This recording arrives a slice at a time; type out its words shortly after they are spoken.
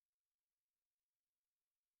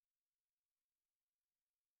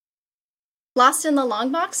Lost in the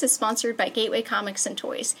Long Box is sponsored by Gateway Comics and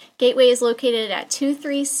Toys. Gateway is located at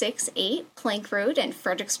 2368 Plank Road in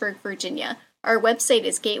Fredericksburg, Virginia. Our website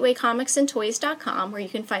is gatewaycomicsandtoys.com, where you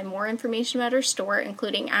can find more information about our store,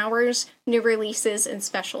 including hours, new releases, and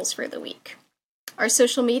specials for the week. Our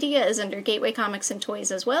social media is under Gateway Comics and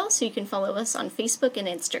Toys as well, so you can follow us on Facebook and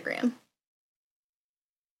Instagram.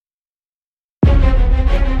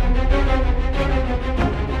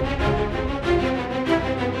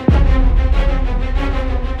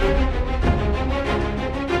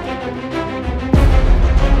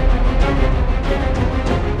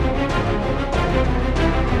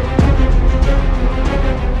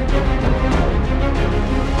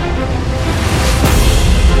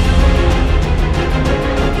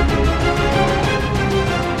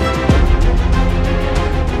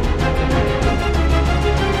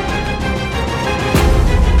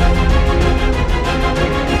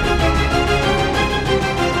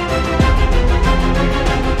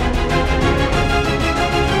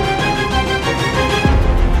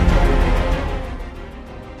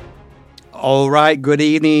 All right, good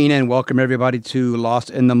evening and welcome everybody to Lost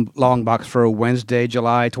in the Long Box for Wednesday,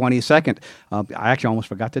 July 22nd. I actually almost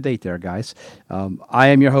forgot the date there, guys. I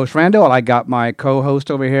am your host, Randall. I got my co-host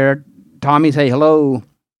over here. Tommy, say hello.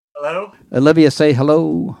 Hello. Olivia, say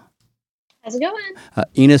hello. How's it going?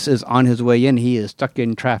 Enos is on his way in. He is stuck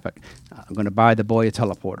in traffic. I'm going to buy the boy a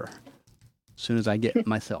teleporter as soon as I get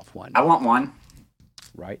myself one. I want one.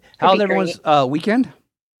 Right. How's everyone's weekend?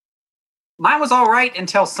 Mine was all right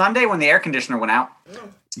until Sunday when the air conditioner went out.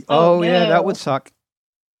 Oh, yeah, that would suck.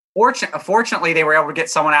 Fortunately, they were able to get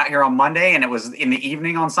someone out here on Monday, and it was in the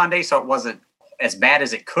evening on Sunday, so it wasn't as bad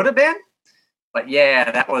as it could have been. But yeah,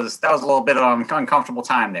 that was a little bit of an uncomfortable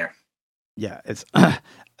time there. Yeah, it's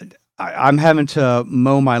I'm having to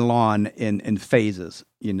mow my lawn in phases,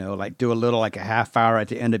 like do a little, like a half hour at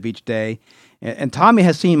the end of each day. And Tommy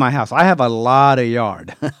has seen my house. I have a lot of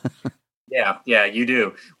yard. Yeah, you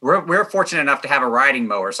do. We're fortunate enough to have a riding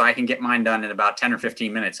mower, so I can get mine done in about 10 or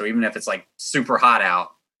 15 minutes. So even if it's like super hot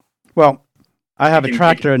out. Well, I have a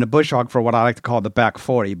tractor and a bush hog for what I like to call the back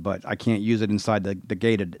 40, but I can't use it inside the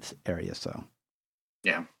gated area. So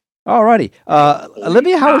yeah. All righty.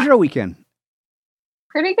 Olivia, how was your weekend?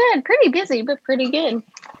 Pretty good. Pretty busy, but pretty good.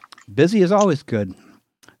 Busy is always good,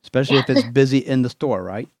 especially if it's busy in the store,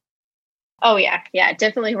 right? Oh, yeah. Yeah,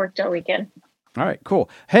 definitely worked all weekend. All right, cool.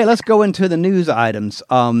 Hey, let's go into the news items.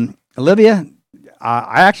 Olivia,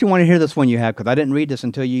 I actually want to hear this one you have because I didn't read this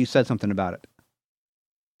until you said something about it.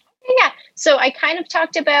 Yeah, so I kind of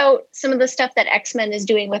talked about some of the stuff that X-Men is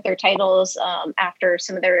doing with their titles after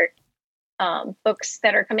some of their books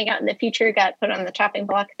that are coming out in the future got put on the chopping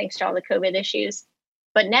block thanks to all the COVID issues.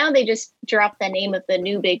 But now they just dropped the name of the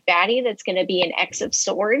new big baddie that's going to be in X of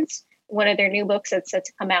Swords, one of their new books that's set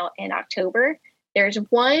to come out in October. There's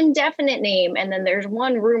one definite name, and then there's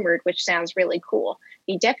one rumored, which sounds really cool.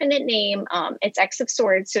 The definite name, it's X of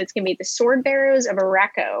Swords, so it's going to be the Sword Bearers of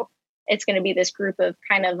Arakko. It's going to be this group of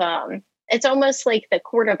kind of, it's almost like the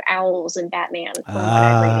Court of Owls in Batman, from what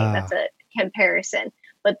I'm reading. That's a comparison.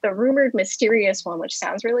 But the rumored mysterious one, which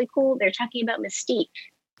sounds really cool, they're talking about Mystique.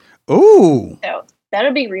 Ooh. So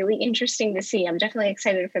that'll be really interesting to see. I'm definitely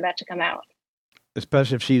excited for that to come out.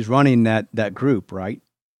 Especially if she's running that group, right?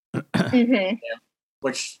 Mm-hmm. Yeah.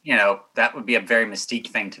 Which, that would be a very Mystique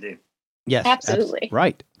thing to do. Yes, absolutely.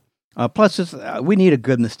 Right. Plus, we need a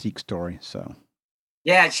good Mystique story. So,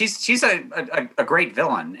 yeah, she's a great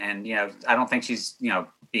villain, and I don't think she's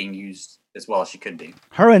being used as well as she could be.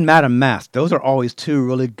 Her and Madame Mask, those are always two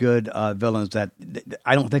really good villains that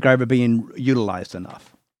I don't think are ever being utilized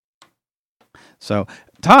enough. So,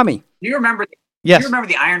 Tommy, Do you remember? Yes. Do you remember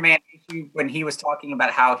the Iron Man issue when he was talking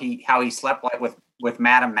about how he slept like with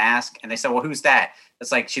Madame Mask, and they said, "Well, who's that?"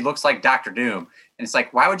 It's like, she looks like Dr. Doom, and it's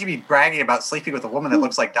like, why would you be bragging about sleeping with a woman that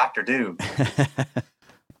looks like Dr. Doom?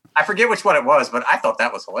 I forget which one it was, but I thought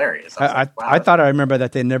that was hilarious. I thought I remember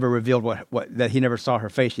that they never revealed what that he never saw her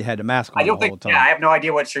face. She had the mask on the whole time. Yeah, I have no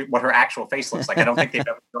idea what her actual face looks like. I don't think they've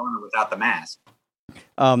ever shown her without the mask.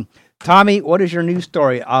 Tommy, what is your news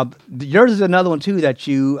story? Yours is another one too that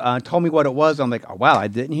you told me what it was. I'm like, oh, wow, I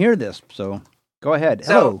didn't hear this. So go ahead.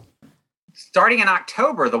 Hello. Starting in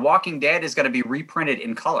October, The Walking Dead is going to be reprinted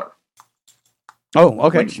in color. Oh,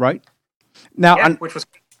 okay, right. Now, yeah, which was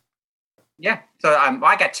So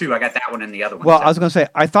I got two. I got that one and the other one. Well, I was going to say,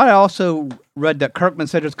 I thought I also read that Kirkman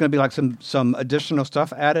said there's going to be like some additional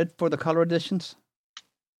stuff added for the color editions.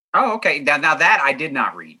 Oh, okay. Now that I did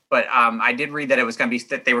not read, but I did read that it was going to be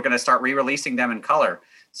that they were going to start re-releasing them in color.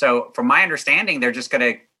 So, from my understanding, they're just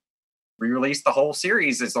going to re-release the whole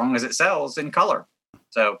series as long as it sells in color.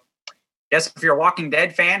 So, guess if you're a Walking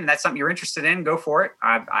Dead fan and that's something you're interested in, go for it.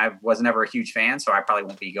 I was never a huge fan, so I probably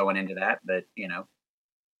won't be going into that. But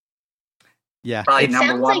Yeah, probably It number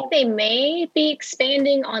sounds one. like they may be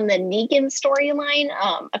expanding on the Negan storyline.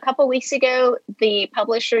 A couple weeks ago, the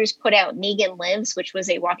publishers put out Negan Lives, which was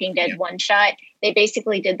a Walking Dead one-shot. They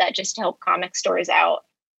basically did that just to help comic stores out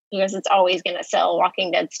because it's always going to sell.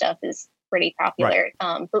 Walking Dead stuff is pretty popular.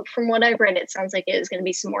 But from what I've read, it sounds like it is going to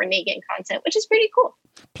be some more Negan content, which is pretty cool.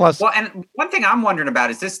 plus Well, and one thing I'm wondering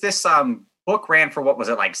about is this book ran for what was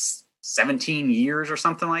it, like 17 years or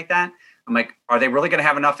something like that? I'm like, are they really going to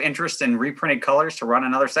have enough interest in reprinted colors to run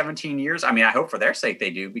another 17 years? I mean, I hope for their sake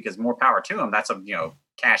they do, because more power to them. That's a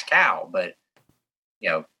cash cow. But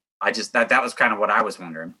I just that was kind of what I was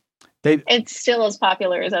wondering. It's still as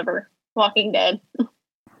popular as ever. Walking Dead.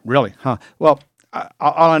 Really, huh? Well,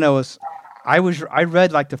 all I know is I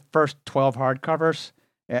read like the first 12 hardcovers,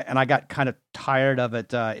 and I got kind of tired of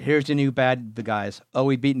it. Here's the new bad guys. Oh,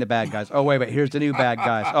 we've beaten the bad guys. Oh, wait, here's the new bad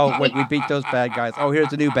guys. Oh, wait, we beat those bad guys. Oh, here's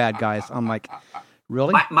the new bad guys. I'm like,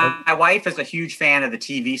 really? My wife is a huge fan of the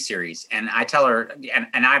TV series, and I tell her, and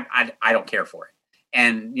I don't care for it.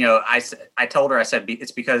 And I told her, I said,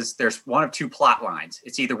 it's because there's one of two plot lines.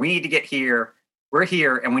 It's either we need to get here, we're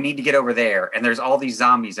here, and we need to get over there, and there's all these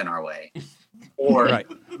zombies in our way, or Right.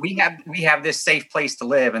 we have this safe place to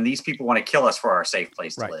live, and these people want to kill us for our safe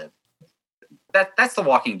place to Right. live. That's The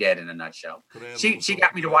Walking Dead in a nutshell. She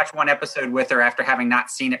got me to watch one episode with her after having not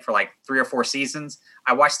seen it for like 3 or 4 seasons.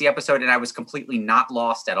 I watched the episode and I was completely not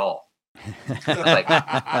lost at all.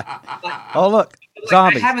 Oh, look, I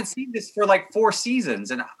zombies. haven't seen this for like 4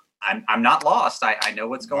 seasons, and I'm not lost. I know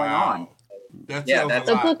what's going on. That Yeah, tells that's-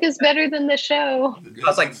 a The lot. book is better than the show. I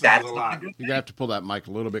was like, That that's tells a lot. You're gonna have to pull that mic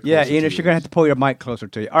a little bit. Yeah, closer Enos, to you're going to have to pull your mic closer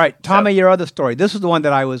to you. All right, Tommy, your other story. This is the one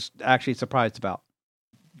that I was actually surprised about.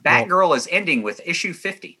 Batgirl is ending with issue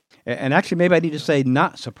 50. And actually, maybe I need to say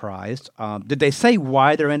not surprised. Did they say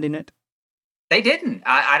why they're ending it? They didn't.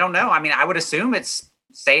 I don't know. I mean, I would assume it's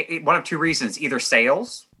one of two reasons: either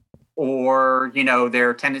sales, or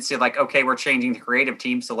their tendency like, okay, we're changing the creative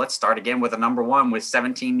team, so let's start again with a number one with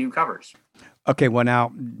 17 new covers. Okay, well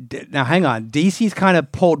now hang on. DC's kind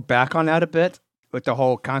of pulled back on that a bit with the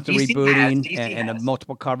whole constant DC rebooting has. and the has.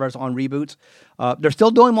 multiple covers on reboots. They're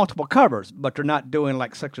still doing multiple covers, but they're not doing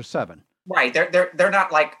like 6 or 7. Right. They're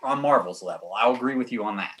not like on Marvel's level. I'll agree with you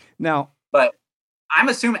on that. Now, But I'm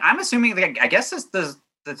assuming that, I guess the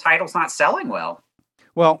title's not selling well.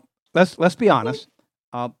 well, let's be honest.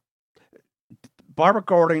 Barbara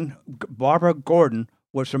Gordon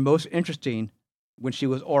was the most interesting when she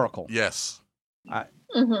was Oracle. Yes.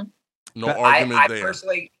 Mhm. No But argument I there.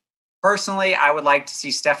 personally, I would like to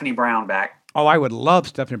see Stephanie Brown back. Oh, I would love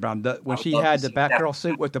Stephanie Brown. When I she would love had to the see Batgirl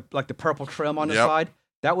suit with the purple trim on the Yep. side,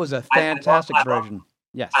 that was a I love- fantastic I love- version.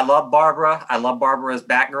 Yes. I love Barbara. I love Barbara as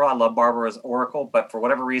Batgirl. I love Barbara as Oracle. But for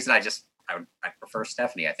whatever reason, I prefer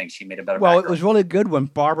Stephanie. I think she made a better. Well, Batgirl. it was really good when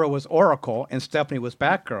Barbara was Oracle and Stephanie was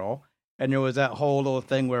Batgirl, and there was that whole little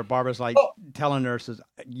thing where Barbara's like Oh. telling nurses,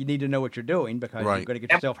 "You need to know what you're doing because you're Right. going to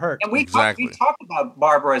get yourself hurt." And we Exactly. talked about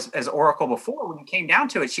Barbara as Oracle before. When it came down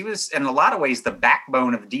to it, she was in a lot of ways the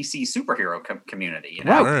backbone of the DC superhero community.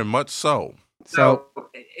 Right. Very much so. So,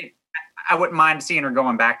 I wouldn't mind seeing her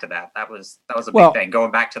going back to that. That was a big Well- thing.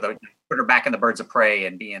 Going back to put her back in the Birds of Prey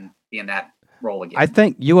and being that role again. I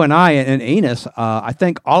think you and I and Enos, I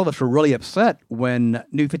think all of us were really upset when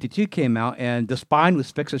New 52 came out and the spine was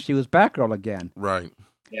fixed and she was Batgirl again. Right.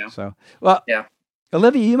 Yeah. So, well, Yeah.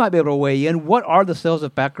 Olivia, you might be able to weigh in. What are the sales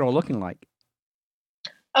of Batgirl looking like?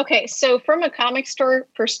 Okay, so from a comic store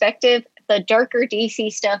perspective, the darker DC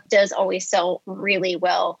stuff does always sell really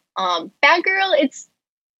well. Batgirl,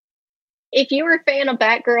 if you were a fan of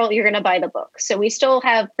Batgirl, you're going to buy the book. So we still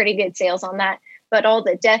have pretty good sales on that. But all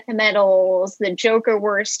the death metals, the Joker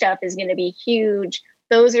War stuff is going to be huge.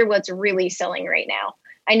 Those are what's really selling right now.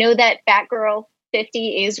 I know that Batgirl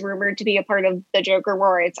 50 is rumored to be a part of the Joker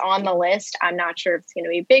War. It's on the list. I'm not sure if it's going to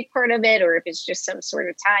be a big part of it or if it's just some sort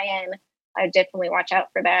of tie-in. I definitely watch out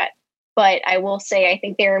for that. But I will say, I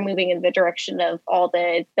think they're moving in the direction of all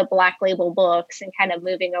the Black Label books and kind of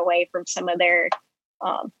moving away from some of their,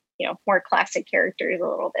 more classic characters a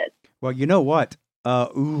little bit. Well, you know what?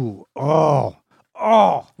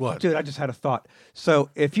 What, dude! I just had a thought. So,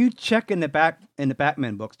 if you check in the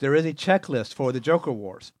Batman books, there is a checklist for the Joker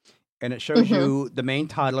Wars, and it shows you the main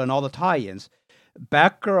title and all the tie-ins.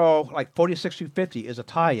 Batgirl, like 46 through 50, is a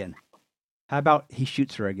tie-in. How about he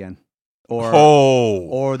shoots her again,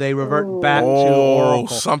 or they revert back to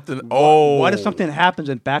Oracle? What if something happens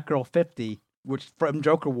in Batgirl 50, which from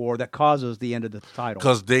Joker War, that causes the end of the title?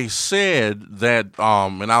 Because they said that,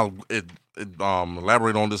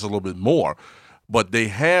 elaborate on this a little bit more, but they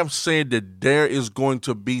have said that there is going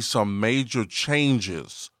to be some major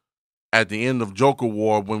changes at the end of Joker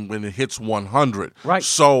War when it hits 100. Right.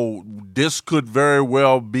 So this could very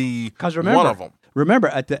well be one of them. Remember,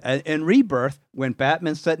 in Rebirth, when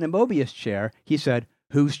Batman sat in the Mobius chair, he said,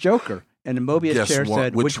 "Who's Joker?" And the Mobius chair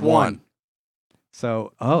said, "Which one?"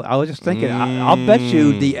 So, I was just thinking, I'll bet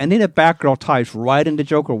you the ending of Batgirl ties right into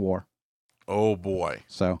Joker War. Oh, boy.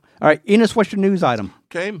 So, all right, Enos, what's your news item?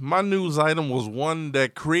 Okay, my news item was one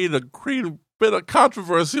that created a bit of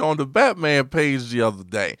controversy on the Batman page the other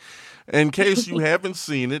day. In case you haven't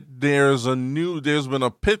seen it, there's been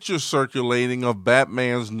a picture circulating of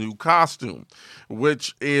Batman's new costume,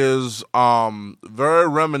 which is very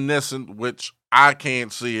reminiscent, which I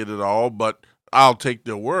can't see it at all, but I'll take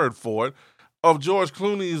their word for it, of George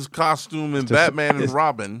Clooney's costume in Batman and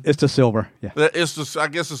Robin. It's the silver. Yeah. I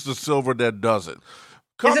guess it's the silver that does it.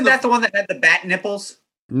 Isn't that the one that had the bat nipples?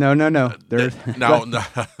 No. No.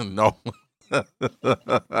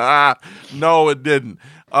 No, it didn't.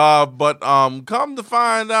 But come to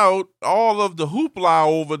find out, all of the hoopla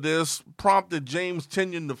over this prompted James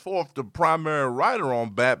Tynion IV, the primary writer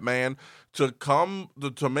on Batman,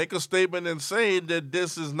 to make a statement and say that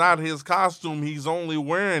this is not his costume. He's only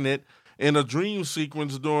wearing it in a dream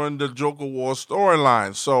sequence during the Joker War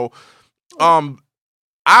storyline. So,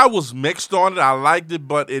 I was mixed on it. I liked it,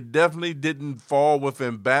 but it definitely didn't fall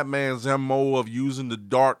within Batman's MO of using the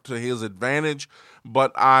dark to his advantage.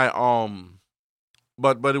 But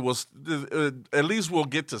but it was at least we'll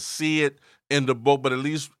get to see it in the book. But at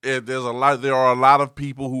least there are a lot of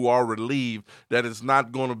people who are relieved that it's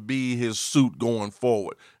not going to be his suit going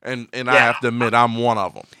forward. And I have to admit, I'm one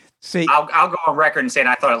of them. See, I'll go on record and say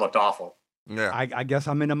I thought it looked awful. Yeah, I guess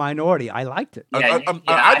I'm in a minority. I liked it.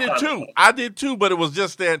 I did too. I did too. But it was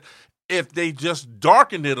just that if they just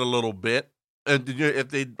darkened it a little bit, and if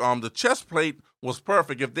they the chest plate was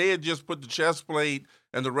perfect. If they had just put the chest plate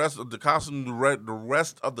and the rest of the costume, the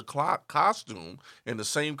rest of the costume in the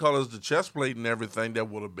same color as the chest plate and everything, that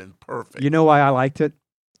would have been perfect. You know why I liked it?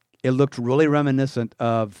 It looked really reminiscent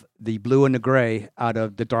of the blue and the gray out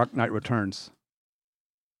of The Dark Knight Returns.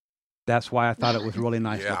 That's why I thought it was really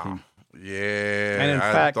nice looking. Yeah, and in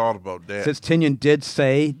I fact, thought about that. Since Tynion did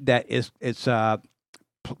say that it's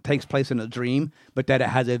takes place in a dream, but that it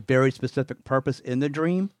has a very specific purpose in the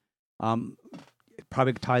dream, it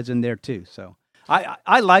probably ties in there too. So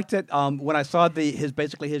I liked it. When I saw his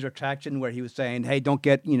retraction where he was saying, "Hey, don't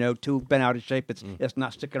get too bent out of shape. It's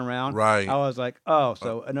not sticking around." Right. I was like, "Oh,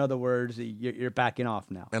 so in other words, you're backing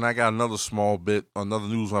off now." And I got another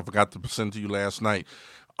news I forgot to send to you last night.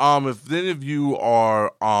 If any of you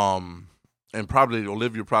are, and probably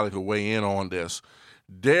Olivia probably could weigh in on this,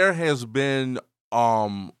 there has been a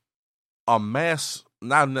mass,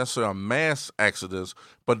 not necessarily a mass exodus,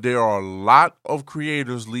 but there are a lot of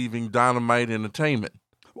creators leaving Dynamite Entertainment.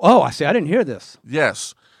 Oh, I see. I didn't hear this.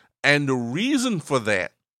 Yes. And the reason for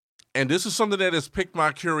that, and this is something that has piqued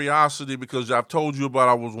my curiosity because I've told you about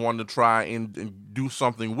I was wanting to try and do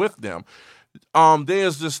something with them.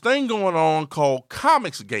 There's this thing going on called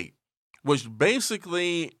Comicsgate, which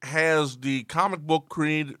basically has the comic book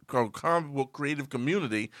creative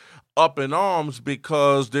community up in arms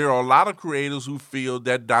because there are a lot of creators who feel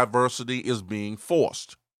that diversity is being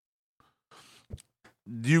forced.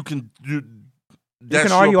 You can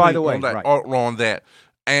argue either way, right? On that,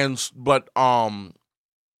 and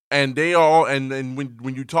they all and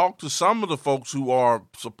when you talk to some of the folks who are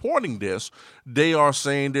supporting this, they are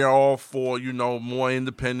saying they're all for more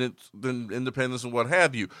independence and what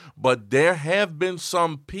have you. But there have been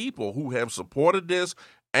some people who have supported this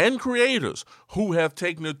and creators who have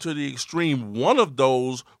taken it to the extreme. One of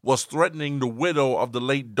those was threatening the widow of the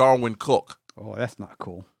late Darwin Cook. Oh, that's not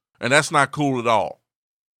cool. And that's not cool at all.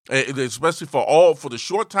 Especially for the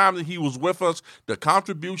short time that he was with us, the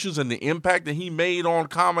contributions and the impact that he made on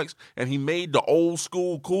comics, and he made the old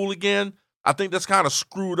school cool again. I think that's kind of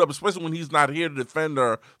screwed up, especially when he's not here to defend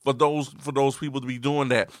her for those people to be doing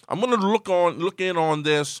that. I'm going to look in on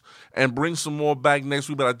this and bring some more back next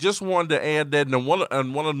week. But I just wanted to add that, and one of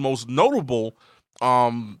the most notable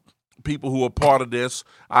people who are part of this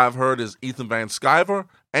I've heard is Ethan Van Sciver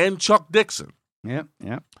and Chuck Dixon. Yeah.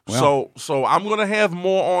 Well, so I'm gonna have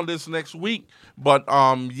more on this next week, but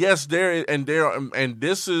yes, and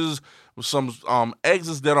this is some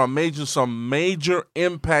exits that are making some major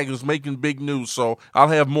impact, is making big news. So I'll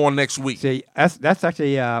have more next week. See, that's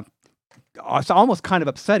actually it's almost kind of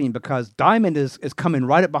upsetting because Diamond is coming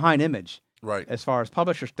right up behind Image. Right. as far as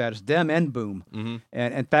publisher status, them and Boom. Mm-hmm.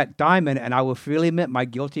 And in fact, Diamond, and I will freely admit my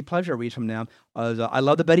guilty pleasure reads from them. I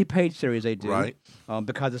love the Betty Page series they do. Right.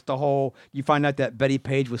 Because it's the whole, you find out that Betty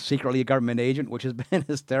Page was secretly a government agent, which has been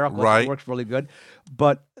hysterical. Right. It works really good.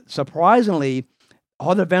 But surprisingly,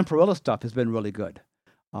 all the Vampirilla stuff has been really good.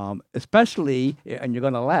 Especially, and you're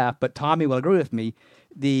going to laugh, but Tommy will agree with me,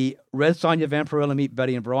 the Red Sonja Vampirilla meet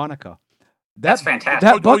Betty and Veronica. That's fantastic.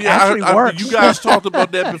 That book actually works. You guys talked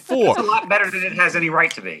about that before. It's a lot better than it has any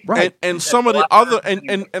right to be. Right. And some of the other,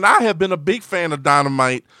 and I have been a big fan of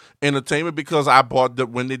Dynamite Entertainment because I bought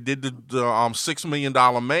when they did the $6 Million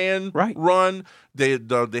Man run. They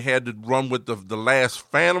had to run with the Last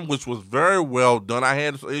Phantom, which was very well done. I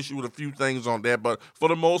had an issue with a few things on that, but for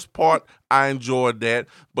the most part, I enjoyed that.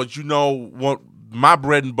 But what my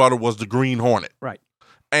bread and butter was the Green Hornet, right?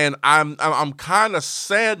 And I'm kind of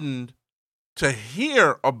saddened to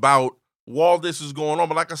hear about while this is going on,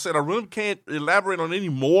 but like I said, I really can't elaborate on any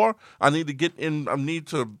more. I need to get in. I need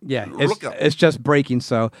to look up. It's just breaking.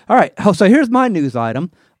 So, all right. So here's my news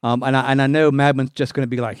item, and I know Madman's just going to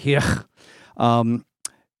be like, yeah.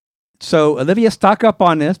 So Olivia, stock up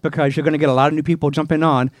on this because you're going to get a lot of new people jumping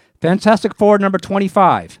on. Fantastic Four number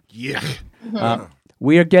 25. Yeah.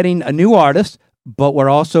 We are getting a new artist, but we're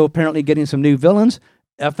also apparently getting some new villains.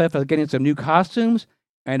 FF is getting some new costumes.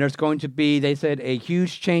 And there's going to be, they said, a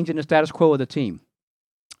huge change in the status quo of the team.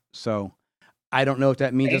 So, I don't know if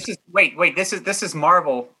that means. Wait. This is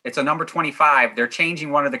Marvel. It's a number 25. They're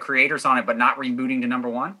changing one of the creators on it, but not rebooting to number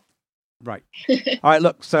 1. Right. All right.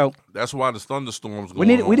 Look. So that's why the thunderstorms. We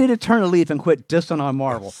need to turn a leaf and quit dissing on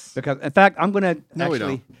Marvel because, in fact, I'm going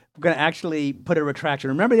to actually put a retraction.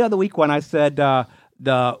 Remember the other week when I said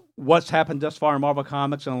the what's happened thus far in Marvel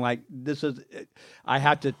Comics, and like I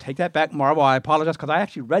have to take that back. Marvel, I apologize because I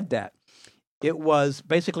actually read that. It was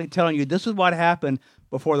basically telling you this is what happened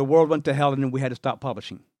before the world went to hell, and then we had to stop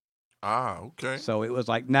publishing. Ah, okay. So it was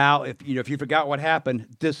like now, if you forgot what happened,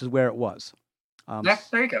 this is where it was. Yeah,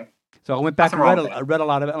 there you go. So I went back and read a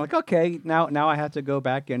lot of it. I'm like, okay, now I have to go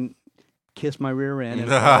back and kiss my rear end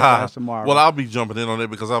and tomorrow. Well, I'll be jumping in on it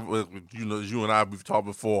because as you and I we've talked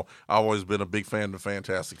before. I've always been a big fan of the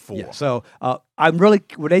Fantastic Four. Yeah, so I'm really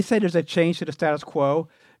when they say there's a change to the status quo.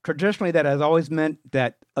 Traditionally, that has always meant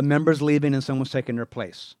that a member's leaving and someone's taking their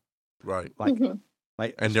place. Right.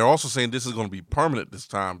 And they're also saying this is going to be permanent this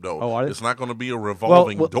time, though. Oh, it's not going to be a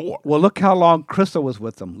revolving door. Well, look how long Crystal was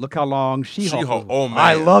with them. Look how long She-Hulk was. Oh, man.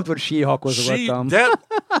 I loved when She-Hulk was with them.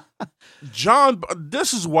 John,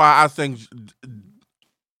 this is why I think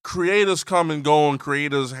creators come and go and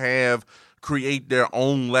creators create their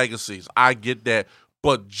own legacies. I get that.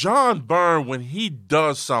 But John Byrne, when he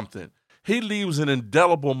does something, he leaves an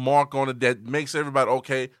indelible mark on it that makes everybody,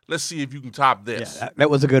 okay, let's see if you can top this. Yeah,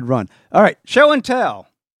 that was a good run. All right, show and tell.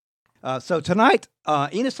 So tonight,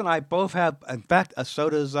 Enos and I both have, in fact,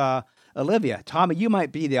 so does Olivia. Tommy, you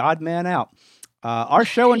might be the odd man out. Our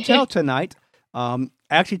show and tell tonight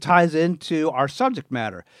actually ties into our subject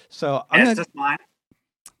matter. So just mine.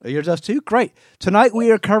 Yours does too? Great. Tonight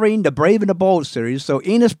we are covering the Brave and the Bold series. So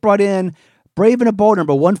Enos brought in Brave and the Bold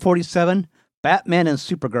number 147, Batman and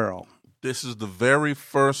Supergirl. This is the very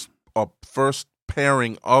first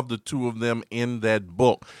pairing of the two of them in that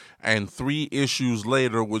book. And 3 issues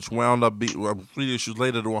later, which wound up being 3 issues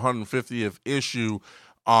later, the 150th issue,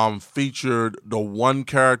 featured the one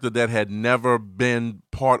character that had never been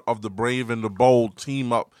part of the Brave and the Bold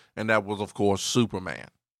team up, and that was, of course, Superman.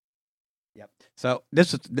 Yep. So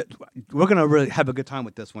we're going to really have a good time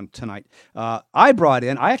with this one tonight. I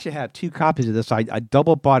actually have 2 copies of this. I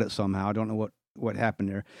double bought it somehow. I don't know what happened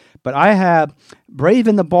there. But I have Brave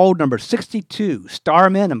and the Bold number 62,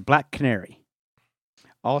 Starman and Black Canary.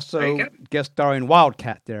 Also guest starring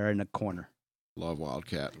Wildcat there in the corner. Love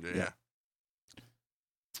Wildcat. Yeah.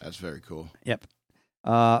 That's very cool. Yep.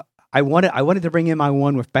 I wanted to bring in my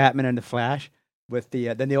one with Batman and the Flash with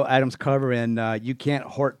the Neil Adams cover and you can't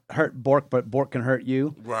hurt Bork, but Bork can hurt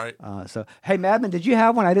you. Right. So hey, Madman, did you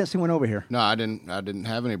have one? I didn't see one over here. No, I didn't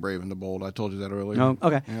have any Brave and the Bold. I told you that earlier. No.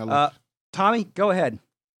 Okay. Yeah, Tommy, go ahead.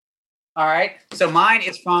 All right. So mine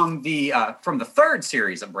is from the 3rd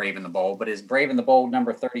series of Brave and the Bold, but is Brave and the Bold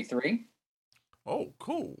number 33. Oh,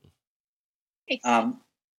 cool.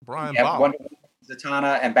 Brian Bob, Wonder Woman,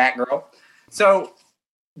 Zatanna, and Batgirl. So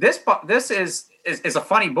this is a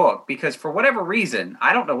funny book because for whatever reason,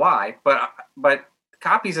 I don't know why, but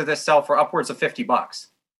copies of this sell for upwards of $50.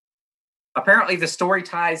 Apparently, the story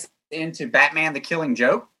ties into Batman: The Killing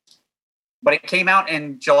Joke, but it came out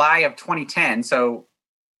in July of 2010. So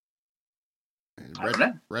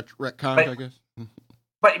retcon, I guess.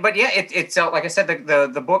 But yeah, it's like I said,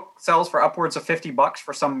 the book sells for upwards of $50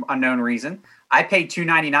 for some unknown reason. I paid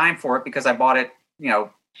 $2.99 for it because I bought it,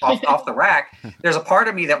 off the rack. There's a part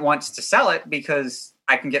of me that wants to sell it because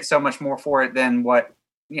I can get so much more for it than what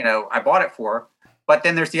I bought it for. But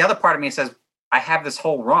then there's the other part of me that says I have this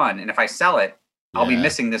whole run, and if I sell it, I'll be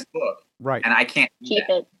missing this book, right? And I can't keep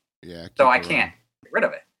it. Yeah. So I can't get rid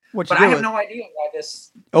of it. But I have no idea why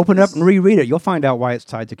this. Open up and reread it. You'll find out why it's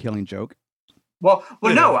tied to Killing Joke. Well,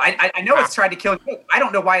 no, I know it's tried to kill you. I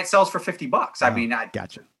don't know why it sells for $50. I mean, I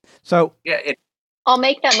gotcha. So yeah, I'll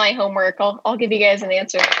make that my homework. I'll give you guys an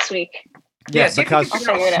answer next week. Yes, because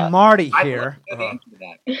Marty here,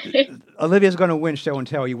 Olivia's going to win show and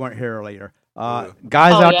tell. You weren't here earlier.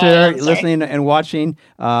 Guys out there listening and watching,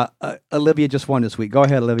 Olivia just won this week. Go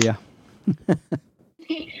ahead, Olivia.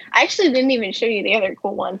 I actually didn't even show you the other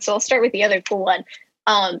cool one, so I'll start with the other cool one.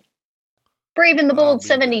 Brave and the Bold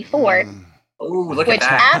 74. Ooh, look which at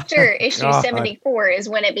that. after issue 74 is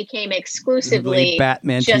when it became exclusively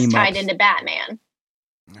Batman just tied into Batman.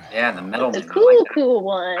 Yeah, the metal. It's a cool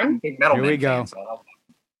one. Big metal. Here we go. Fan, so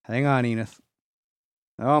hang on, Enith.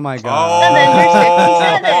 Oh my Oh,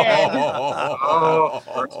 God!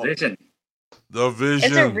 First Vision. The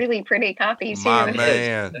Vision. It's a really pretty copy too. My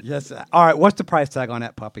man. Yes. All right. What's the price tag on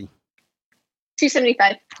that puppy?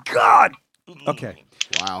 $275. God. Okay.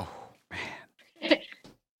 Wow.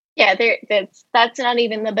 Yeah, that's not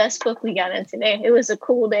even the best book we got in today. It was a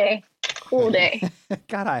cool day. Cool day.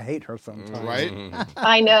 God, I hate her sometimes. Right?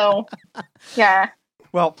 I know. Yeah.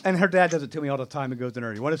 Well, and her dad does it to me all the time. He goes to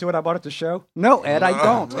her, "You want to see what I bought at the show?" No, Ed, I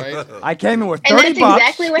don't. Right. I came in with $30. And that's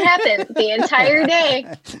exactly what happened the entire day.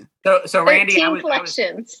 So Randy, 13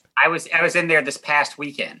 collections. I was in there this past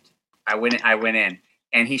weekend. I went in,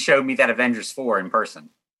 and he showed me that Avengers 4 in person.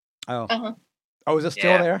 Oh. Uh-huh. Oh, is it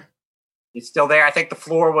still there? It's still there. I think the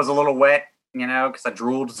floor was a little wet, because I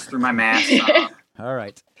drooled through my mask. All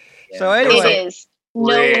right. Yeah. So anyway, it is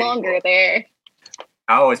no longer there.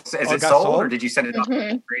 Oh, is it got sold, or did you send it off?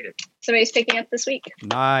 Somebody's picking up this week.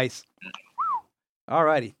 Nice. All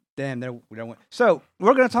righty. Damn, there we don't. So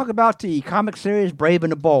we're going to talk about the comic series Brave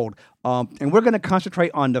and the Bold, and we're going to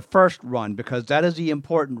concentrate on the first run because that is the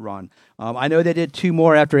important run. I know they did two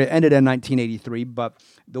more after it ended in 1983, but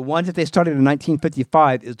the one that they started in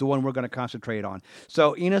 1955 is the one we're going to concentrate on.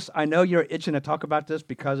 So, Enos, I know you're itching to talk about this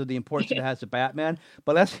because of the importance it has to Batman,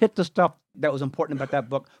 but let's hit the stuff that was important about that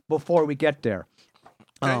book before we get there.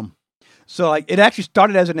 Okay. So it actually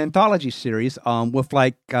started as an anthology series with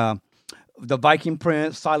the Viking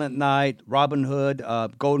Prince, Silent Knight, Robin Hood,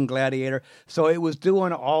 Golden Gladiator. So it was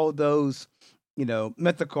doing all those,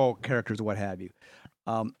 mythical characters or what have you.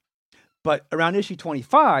 But around issue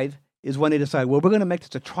 25 is when they decided, well, we're going to make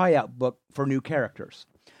this a tryout book for new characters.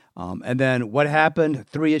 And then what happened?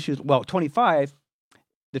 25,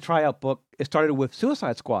 the tryout book, it started with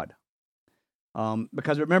Suicide Squad.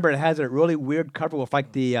 Because remember, it has a really weird cover with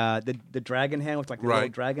the dragon hand with the little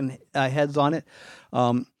dragon heads on it.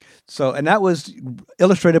 And that was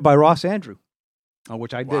illustrated by Ross Andrew,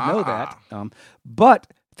 which I did know that. But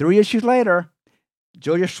 3 issues later,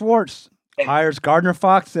 Julius Schwartz hires Gardner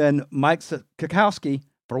Fox and Mike Kukowski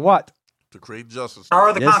for what? To create Justice. Star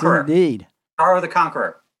of the Conqueror. Indeed. Star of the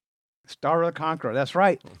Conqueror. Star of the Conqueror. That's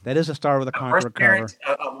right. That is a Star of the Conqueror First cover. appearance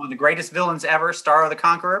of one of the greatest villains ever, Star of the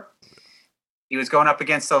Conqueror. He was going up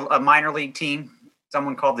against a minor league team,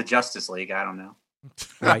 someone called the Justice League. I don't know.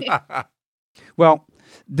 Right. Well,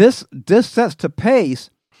 this sets the pace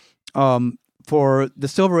for the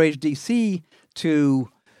Silver Age DC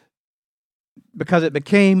because it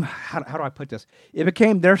became, how do I put this? It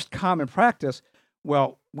became their common practice.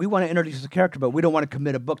 Well, we want to introduce a character, but we don't want to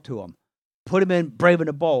commit a book to them. Put them in Brave and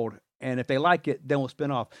the Bold. And if they like it, then we'll spin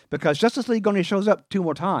off. Because Justice League only shows up 2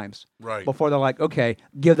 more times before they're like, okay,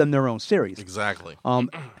 give them their own series. Exactly. And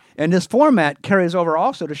this format carries over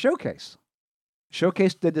also to Showcase.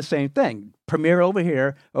 Showcase did the same thing. Premiere over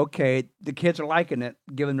here, okay, the kids are liking it,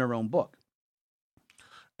 give them their own book.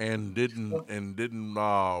 And didn't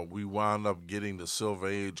we wind up getting the Silver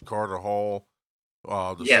Age Carter Hall,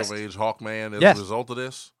 Silver Age Hawkman as a result of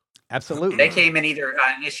this? Absolutely. They came in either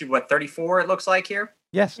in issue 34. It looks like here.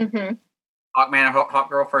 Yes. Mm-hmm. Hawkman and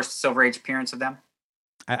Hawkgirl, first Silver Age appearance of them.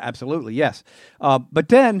 Absolutely, yes. But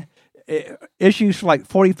then issues like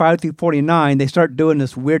 45 through 49, they start doing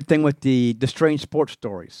this weird thing with the strange sports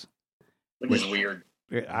stories, which is weird.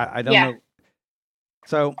 I don't know.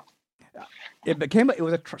 So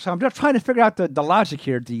so I'm just trying to figure out the logic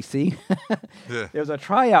here, DC. It was a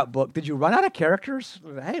tryout book. Did you run out of characters?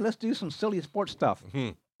 Hey, let's do some silly sports stuff.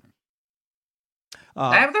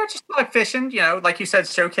 They're just probably fishing, like you said,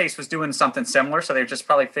 Showcase was doing something similar, so they're just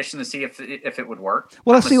probably fishing to see if it would work.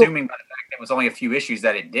 Well, let's I'm see assuming by the fact it was only a few issues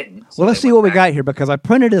that it didn't. So Well, let's they see went what we back. got here because I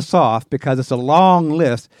printed this off because it's a long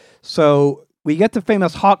list. So we get the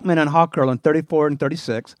famous Hawkman and Hawkgirl in 34 and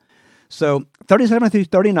 36. So 37 through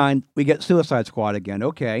 39, we get Suicide Squad again.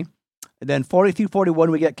 Okay. And then 40 through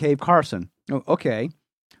 41, we get Cave Carson. Okay.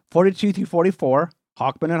 42 through 44,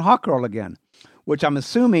 Hawkman and Hawkgirl again, which I'm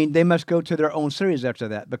assuming they must go to their own series after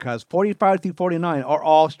that because 45 through 49 are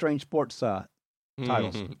all Strange Sports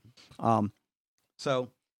titles.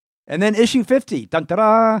 And then issue 50, dun, da,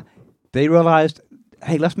 da, they realized,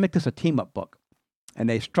 hey, let's make this a team-up book. And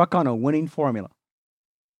they struck on a winning formula.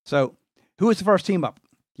 So who was the first team-up?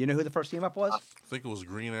 Do you know who the first team-up was? I think it was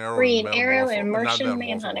Green Arrow. Green and Arrow Metamorpho- and not Martian Metamorpho,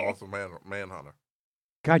 Manhunter. Martian Manhunter.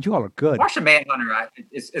 God, you all are good. Martian Manhunter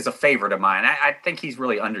is a favorite of mine. I think he's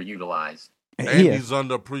really underutilized. And He is. he's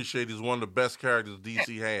underappreciated. He's one of the best characters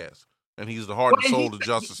DC has. And he's the heart and Well, and soul of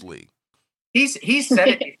Justice League. He's said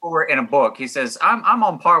it before in a book. He says, I'm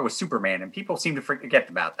on par with Superman, and people seem to forget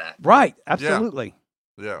about that. Right, absolutely.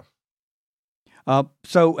 Yeah.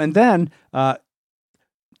 So, and then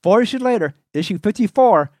 4 issues later, issue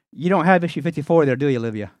 54, you don't have issue 54 there, do you,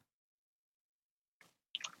 Olivia?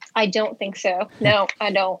 I don't think so. No,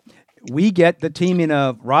 I don't. We get the teaming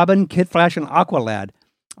of Robin, Kid Flash, and Aqualad,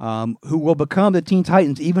 who will become the Teen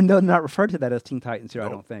Titans, even though they're not referred to that as Teen Titans here, I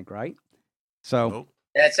Nope. don't think, right? So, Nope.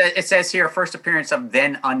 It says here, first appearance of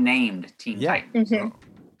then unnamed Teen Yeah. Titans. Mhm.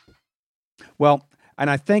 well, and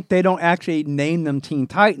I think they don't actually name them Teen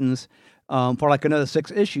Titans for like another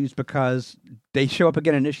 6 issues because they show up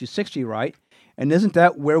again in issue 60, right? And isn't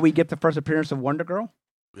that where we get the first appearance of Wonder Girl?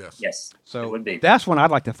 Yes. Yes, So it would be. that's when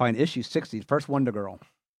I'd like to find issue 60, first Wonder Girl.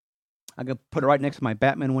 I could put it right next to my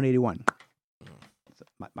Batman 181. It's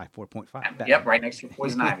my 4.5. Yep, Batman. right next to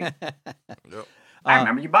Poison Ivy. Yep. I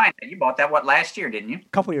remember you buying that. You bought that last year, didn't you? A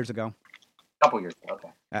couple years ago. A couple years ago.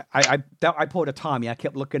 Okay. I pulled a Tommy. I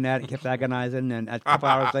kept looking at it, kept agonizing, and a couple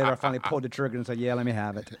hours later, I finally pulled the trigger and said, "Yeah, let me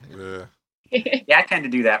have it." Yeah. Yeah, I tend to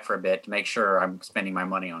do that for a bit to make sure I'm spending my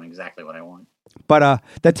money on exactly what I want. But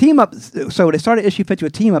the team ups. So they started issue 50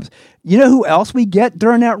 with team ups. You know who else we get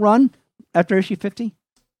during that run after issue 50?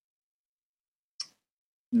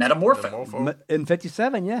 Metamorpho. In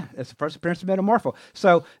 57, yeah, it's the first appearance of Metamorpho.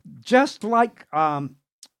 So just like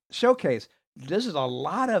Showcase, this is a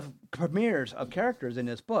lot of premieres of characters in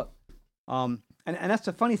this book. And that's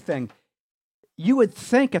the funny thing. You would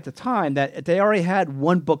think at the time that if they already had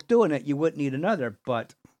one book doing it, you wouldn't need another.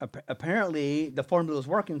 But apparently the formula is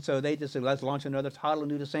working, so they just said, let's launch another title and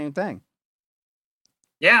do the same thing.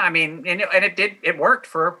 Yeah, I mean, and it worked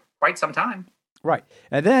for quite some time. Right.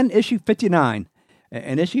 And then issue 59.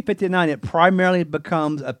 In issue 59, it primarily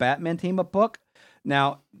becomes a Batman team-up book.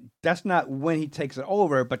 Now, that's not when he takes it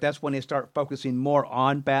over, but that's when they start focusing more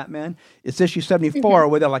on Batman. It's issue 74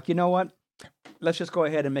 where they're like, you know what? Let's just go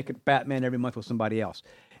ahead and make it Batman every month with somebody else.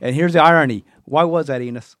 And here's the irony. Why was that,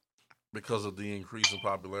 Enos? Because of the increase in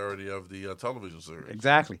popularity of the television series.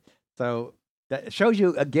 Exactly. So that shows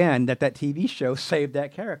you, again, that TV show saved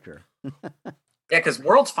that character. Yeah, because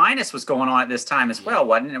World's Finest was going on at this time as well,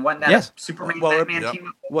 wasn't it? And wasn't that Yes. a Superman Well, Batman yep. team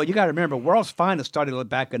up? Well, you got to remember, World's Finest started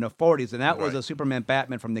back in the 40s, and that was Right. a Superman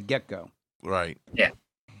Batman from the get-go. Right.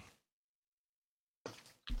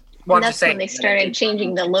 Well, And I'm that's just saying, when they started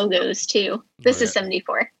changing the logos too. This is Yeah.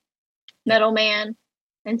 74. Metal Man,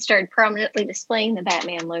 and started prominently displaying the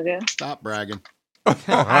Batman logo. Stop bragging.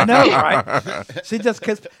 I know, right? See, just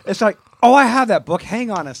because it's like, oh, I have that book.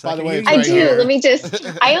 Hang on a second. the way, Here it's you I right go. do. here. Let me just.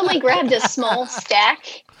 I only grabbed a small stack.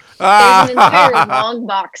 There's an entire long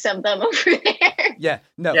box of them over there. Yeah,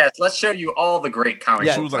 no. yes, let's show you all the great comic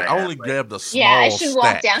Yeah. She books was like, I I have, only but- grabbed a small Yeah, I should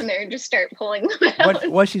walk stack. down there and just start pulling them out.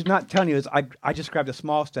 What she's not telling you is I just grabbed a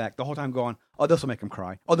small stack the whole time going, oh, this will make him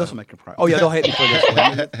cry. Oh, this will make him cry. Oh, yeah, they'll hate me for this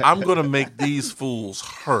one. I'm gonna make these fools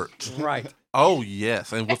hurt. Right, Oh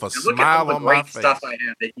yes, and with a Look at all smile the on my great face. stuff I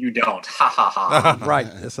have that you don't. Ha ha ha. right.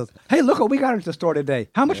 It says, hey, look what we got at the store today.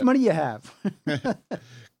 How much money you have?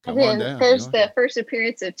 Come And on then down. there's Go the first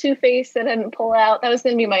appearance of Two-Face that I didn't pull out. That was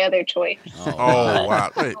going to be my other choice. ahead. Oh wow!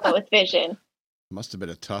 Wait. With Vision. Must have been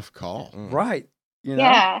a tough call. Right. You know?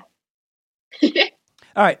 Yeah.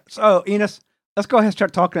 All right. So, Enos, let's go ahead and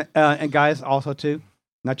start talking. And guys, also, too,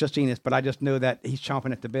 not just Enos, but I just know that he's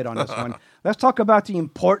chomping at the bit on this one. Let's talk about the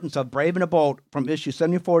importance of Brave and the Bold from issue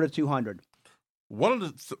 74 to 200. One of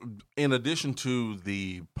the, in addition to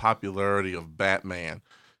the popularity of Batman,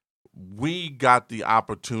 we got the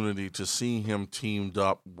opportunity to see him teamed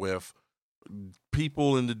up with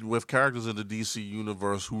people with characters in the DC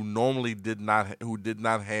universe who normally did not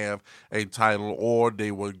have a title, or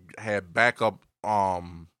they had backup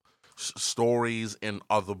stories in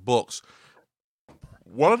other books.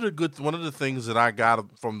 One of the things that I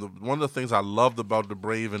got from one of the things I loved about The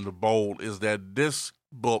Brave and the Bold is that this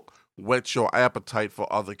book whets your appetite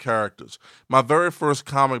for other characters. My very first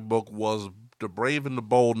comic book was The Brave and the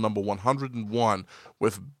Bold number 101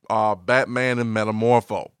 with Batman and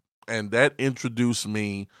Metamorpho, and that introduced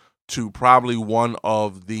me to probably one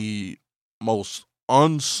of the most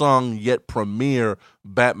unsung yet premier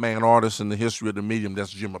Batman artists in the history of the medium.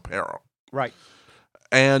 That's Jim Aparo. Right.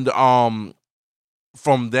 And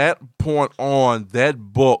from that point on, that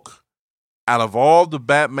book, out of all the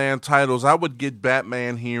Batman titles, I would get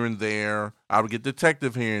Batman here and there. I would get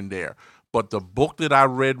Detective here and there. But the book that I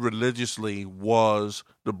read religiously was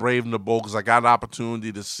The Brave and the Bold, because I got an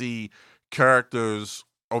opportunity to see characters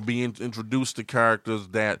or be introduced to characters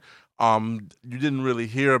that you didn't really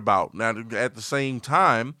hear about. Now, at the same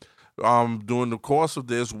time, during the course of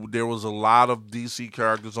this, there was a lot of DC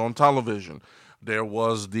characters on television. There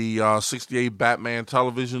was the 68 Batman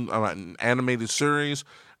television animated series.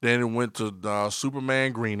 Then it went to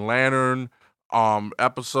Superman, Green Lantern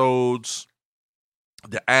episodes,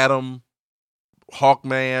 the Atom,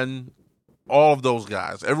 Hawkman, all of those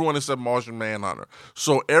guys. Everyone except Martian Manhunter.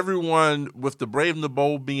 So everyone, with The Brave and the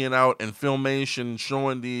Bold being out and Filmation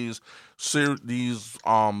showing these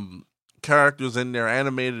characters in their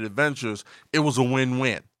animated adventures, it was a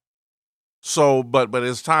win-win. So, but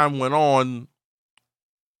as time went on,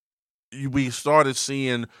 we started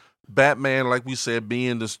seeing Batman, like we said,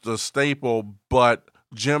 being the staple, but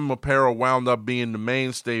Jim Aparo wound up being the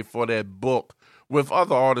mainstay for that book, with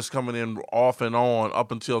other artists coming in off and on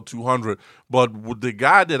up until 200. But with the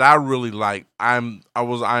guy that I really like, I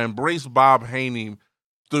embraced Bob Haney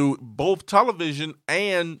through both television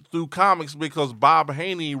and through comics, because Bob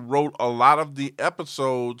Haney wrote a lot of the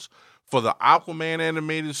episodes for the Aquaman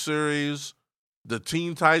animated series, the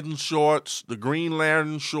Teen Titans shorts, the Green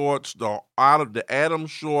Lantern shorts, the Atom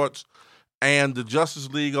shorts, and the Justice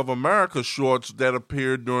League of America shorts that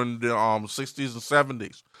appeared during the 60s and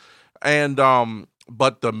 70s. And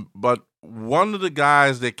but one of the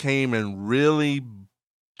guys that came and really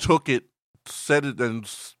took it, set it, and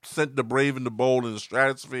sent The Brave and the Bold in the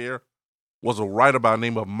stratosphere was a writer by the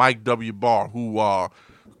name of Mike W. Barr, who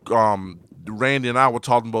Randy and I were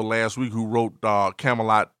talking about last week, who wrote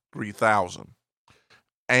Camelot 3000.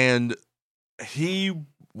 And he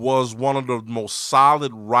was one of the most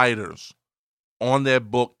solid writers on that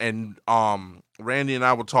book. And Randy and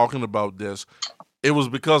I were talking about this. It was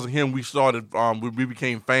because of him we started, we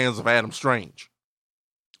became fans of Adam Strange.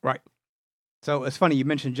 Right. So it's funny, you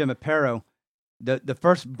mentioned Jim Aparo. The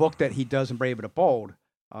first book that he does in Brave and the Bold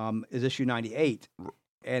is issue 98.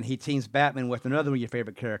 And he teams Batman with another one of your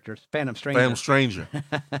favorite characters, Phantom Stranger. Phantom Stranger.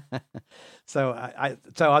 So I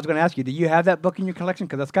was going to ask you, do you have that book in your collection?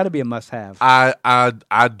 Because that's got to be a must-have. I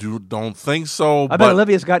don't think so. I bet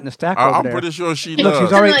Olivia's got in the stack over I'm there. pretty sure she Look,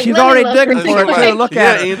 does. she's already digging for it too. Look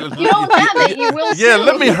at it. You don't have it, you will Yeah, soon.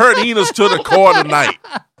 let me hurt Enos to the core tonight.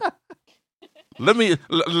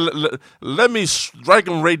 Let me strike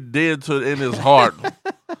him right dead in his heart.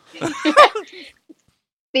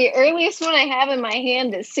 The earliest one I have in my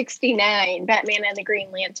hand is 69, Batman and the Green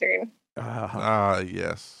Lantern.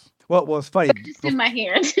 Yes. Well, it's funny. Just in my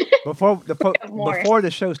hand. Before more. the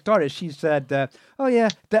show started, she said, "Oh yeah,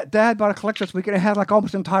 Dad bought a collection this week, and it had like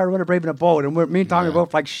almost an entire run of Brave and the Bold." And me and Tommy were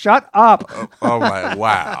both like, "Shut up!" All right.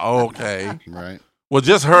 Wow. Okay. Right. Well,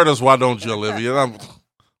 just hurt us. Why don't you, Olivia?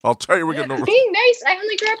 I'll tell you, we're getting. Being nice, I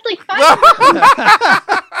only grabbed like 5.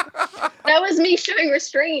 That was me showing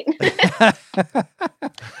restraint.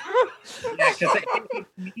 Yeah, because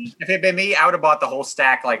if it had been me, I would have bought the whole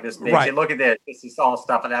stack like this big. Right. Say, look at this. This is all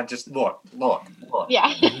stuff, and I just look. Yeah.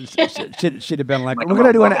 She'd have been like, Like, "We're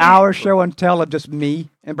gonna do an oh, hour show and tell of just me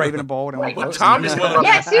and Brave and the Bold." And Right. I'm like, Tommy would have.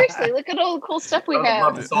 Yeah, seriously, look at all the cool stuff we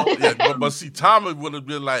have. Yeah, but see, Tommy would have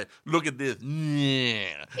been like, "Look at this,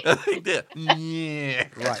 yeah, like that, yeah."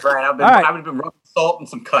 That's right. All right. I would have been rubbing salt and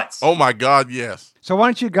some cuts. Oh my God, yes. So why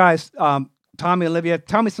don't you guys, Tommy, Olivia,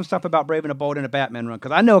 tell me some stuff about Brave and the Bold and a Batman run,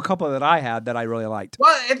 because I know a couple that I had that I really liked.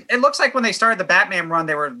 Well, it looks like when they started the Batman run,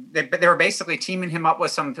 they were basically teaming him up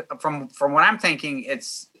with some from what I'm thinking,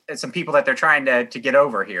 it's some people that they're trying to get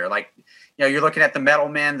over here. Like, you're looking at the Metal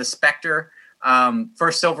Man, the Spectre,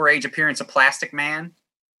 first Silver Age appearance of Plastic Man.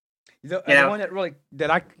 The one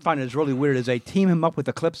that I find is really weird is they team him up with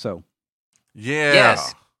Eclipso. Yeah.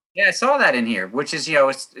 Yes. Yeah, I saw that in here, which is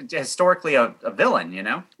it's historically a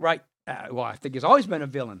villain. Right. Well, I think he's always been a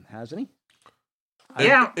villain, hasn't he?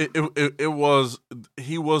 Yeah.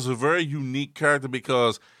 He was a very unique character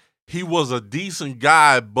because he was a decent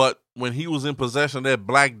guy, but when he was in possession of that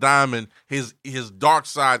black diamond, his dark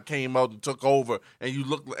side came out and took over,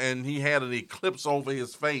 and he had an eclipse over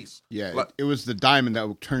his face. Yeah, Like- it was the diamond that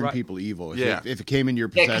would turn Right. people evil. Yeah. If it came in your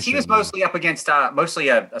Yeah, possession. because he was mostly up against mostly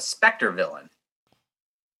a Spectre villain.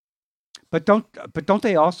 But don't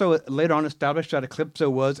they also later on establish that Eclipso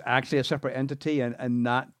was actually a separate entity and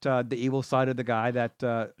not the evil side of the guy that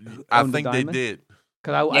I owned the think they diamond? did.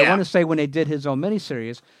 Because I Yeah. want to say when they did his own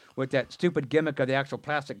miniseries with that stupid gimmick of the actual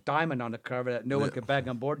plastic diamond on the cover that no one could bag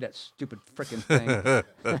on board that stupid freaking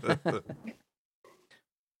thing.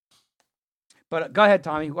 But go ahead,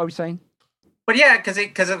 Tommy. What were you saying? But yeah, because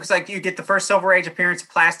it was like you get the first Silver Age appearance of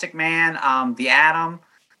Plastic Man, the Atom,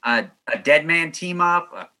 a Dead Man team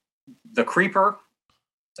up, the Creeper.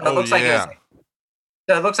 So it looks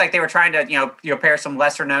like they were trying to pair some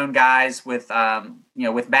lesser known guys with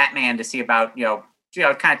with Batman to see about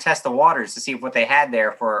kind of test the waters to see what they had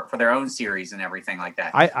there for their own series and everything like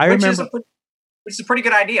that. I which remember. which is a pretty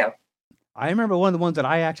good idea. I remember one of the ones that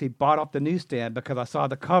I actually bought off the newsstand because I saw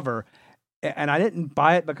the cover, and I didn't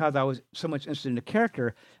buy it because I was so much interested in the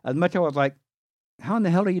character. As much as I was like, "How in the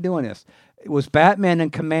hell are you doing this?" It was Batman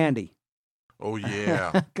and Commandy. Oh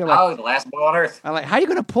yeah. Like, The last boy on Earth. I'm like, how are you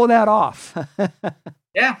going to pull that off?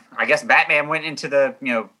 Yeah, I guess Batman went into the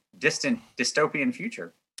distant dystopian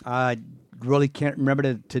future. I really can't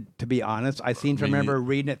remember to be honest. I seem to Me remember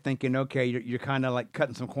reading it, thinking, okay, you're kind of like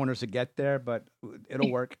cutting some corners to get there, but it'll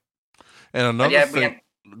work. And another yeah, thing.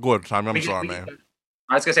 Go ahead, Tommy. I'm We- sorry, we- man.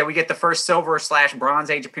 I was gonna say we get the first Silver/Bronze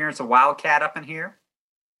Age appearance of Wildcat up in here.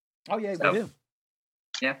 Oh yeah, So- we do.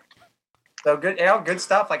 So good, good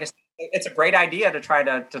stuff. Like I said, it's a great idea to try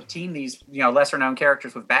to team these lesser known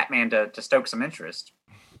characters with Batman to stoke some interest.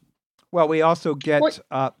 Well, we also get. What-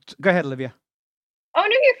 Go ahead, Olivia. Oh, no,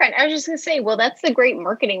 you're fine. I was just going to say, well, that's the great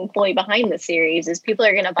marketing ploy behind the series is people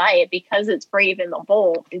are going to buy it because it's Brave and the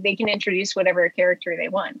Bold. They can introduce whatever character they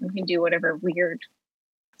want. You can do whatever weird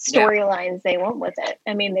storylines they want with it.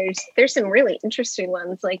 I mean, there's some really interesting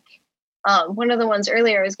ones. Like one of the ones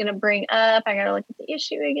earlier I was going to bring up, I got to look at the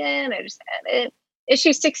issue again. I just had it.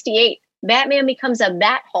 Issue 68. Batman becomes a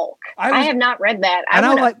Bat Hulk. I have not read that. I and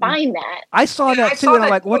want to like- find that. I saw Yeah, that I too, saw and I'm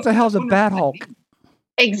that like, what too. the hell's a Who knows Bat what Hulk? that means?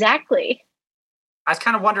 Exactly. I was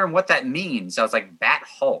kind of wondering what that means. I was like, Bat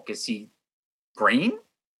Hulk, is he green?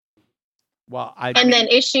 Well, And then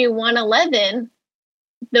issue 111,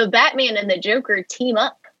 the Batman and the Joker team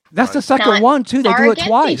up. that's the Right. second Not one too. They Are do it against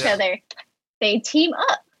twice. each other. They team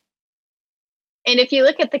up. And if you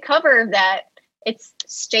look at the cover of that, it's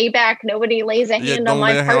stay back, nobody lays a hand on don't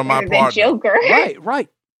my lay a hand on my partner, the partner. Joker. Right.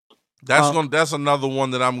 That's another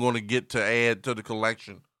one that I'm going to get to add to the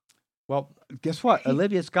collection. Well, guess what?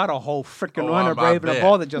 Olivia's got a whole freaking Oh, run of I Brave and the bet.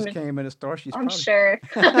 Bold that just came in the store. She's I'm probably sure.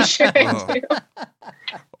 I'm sure Uh-huh. I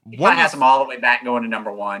do. One has them all the way back going to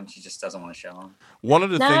number one. She just doesn't want to show them. One of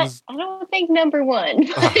the things I don't think number one.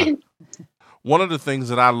 one of the things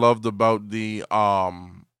that I loved about the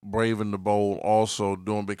Brave and the Bold also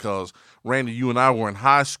doing, because Randy, you and I were in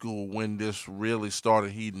high school when this really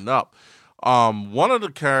started heating up. One of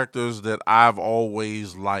the characters that I've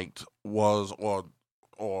always liked was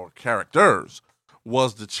or characters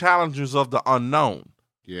was the Challengers of the Unknown.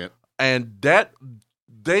 Yep. And that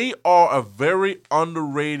they are a very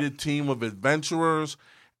underrated team of adventurers.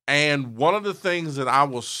 And one of the things that I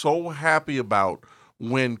was so happy about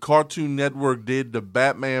when Cartoon Network did the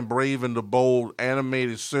Batman Brave and the Bold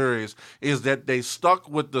animated series is that they stuck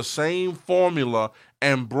with the same formula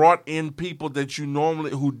and brought in people that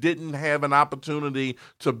who didn't have an opportunity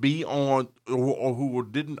to be on or who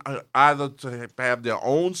didn't either to have their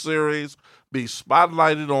own series, be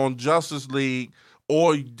spotlighted on Justice League,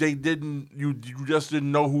 or you just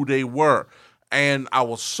didn't know who they were. And I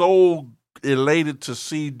was so elated to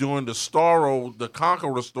see during the Starro, the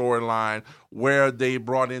Conqueror storyline, where they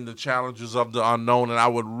brought in the Challengers of the Unknown. And I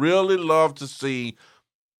would really love to see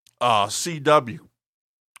CW,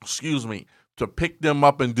 to pick them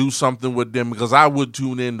up and do something with them, because I would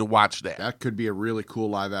tune in to watch that. That could be a really cool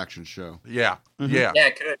live action show. Yeah, Mhm. yeah. Yeah,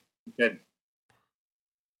 it could.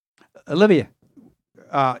 Olivia,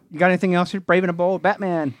 you got anything else here? Brave and the Bold,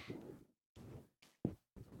 Batman.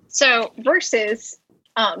 So versus,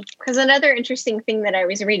 because another interesting thing that I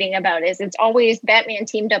was reading about is it's always Batman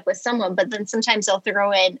teamed up with someone, but then sometimes they'll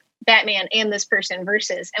throw in Batman and this person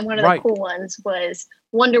versus. And one of the Right. cool ones was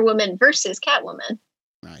Wonder Woman versus Catwoman.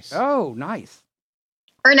 Nice. Oh, nice.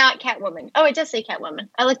 Or not Catwoman. Oh, it does say Catwoman.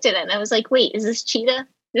 I looked at it and I was like, wait, is this Cheetah?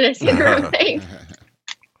 Did I say the wrong thing?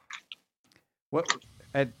 What?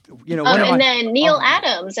 And, one of and my, then Neil oh,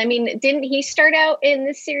 Adams. I mean, didn't he start out in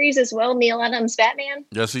this series as well? Neil Adams Batman.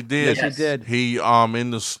 Yes, he did. Yes, he did. He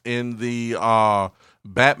in the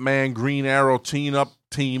Batman Green Arrow team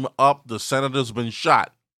up. The Senator's been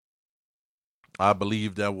shot. I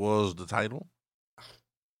believe that was the title.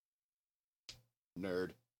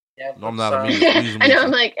 Nerd. Yeah, No, I'm not a so- music. I know.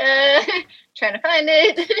 I'm like, trying to find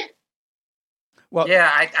it. well, Yeah,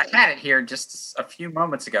 I had it here just a few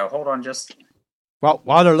moments ago. Hold on, just well,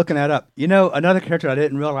 while they're looking that up, another character I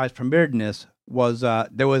didn't realize premiered in this was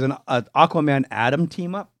there was an Aquaman Adam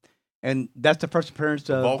team up, and that's the first appearance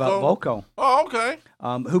of Volko, Oh, okay.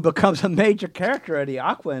 who becomes a major character of the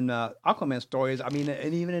Aquaman stories. I mean,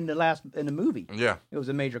 and even in the movie, Yeah. it was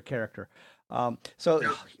a major character. So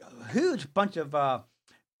huge bunch of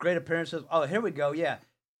great appearances. Oh, here we go. Yeah.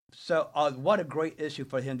 So what a great issue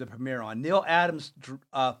for him to premiere on. Neil Adams'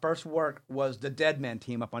 first work was the Deadman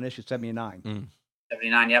team up on issue 79.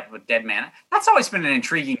 79. Yep, with Deadman. That's always been an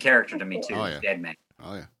intriguing character to me too. Oh, yeah. Deadman.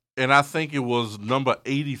 Oh yeah. And I think it was number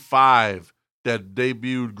 85 that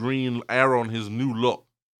debuted Green Arrow in his new look.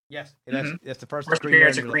 Yes, and that's the first First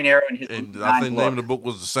appearance of Green Arrow in his And nine I think the name of look. the book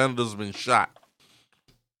was The Senator's Been Shot.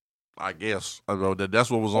 I guess. I know that's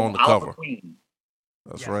what was on the Oliver cover. Queen.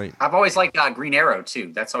 That's Yes. right. I've always liked Green Arrow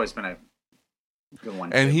too. That's always been a good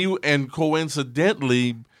one. And too.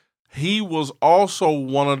 coincidentally, he was also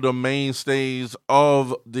one of the mainstays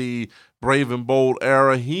of the Brave and Bold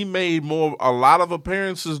era. He made a lot of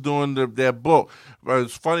appearances during that book. But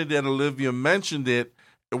it's funny that Olivia mentioned it.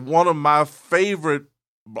 One of my favorite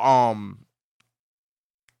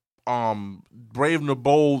Brave and the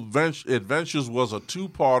Bold adventures was a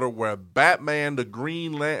two-parter where Batman, the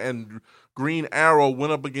and Green Arrow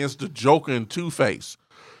went up against the Joker and Two-Face.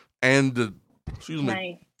 And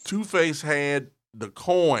Nice. Two-Face had the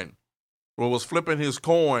coin, or was flipping his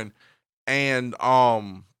coin, and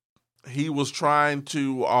he was trying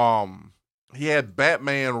to he had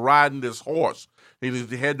Batman riding this horse. He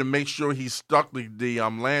had to make sure he stuck the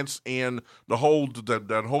lance in the hole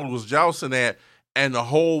that hole was jousting at, and the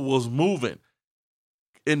hole was moving.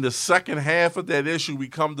 In the second half of that issue, we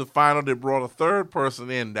come to find out they brought a third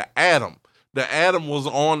person in, the Atom. The Atom was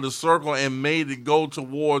on the circle and made it go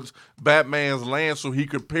towards Batman's lance so he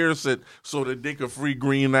could pierce it so that they could free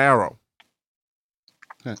Green Arrow.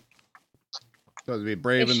 So it'd be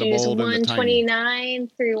Brave and the Issues Bold and the Tiny.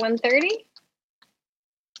 129 through 130.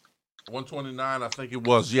 129, I think it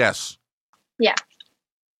was, yes. Yeah.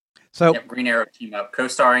 So, Yep, Green Arrow team up,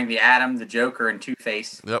 co-starring the Atom, the Joker, and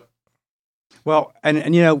Two-Face. Yep. well,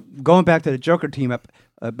 and going back to the Joker team up,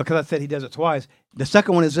 because I said he does it twice, the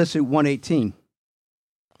second one is issue 118,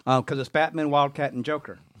 because it's Batman, Wildcat, and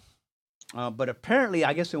Joker. But apparently,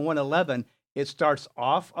 I guess in 111, it starts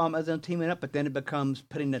off as them teaming up, but then it becomes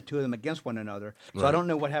pitting the two of them against one another. So I Right. don't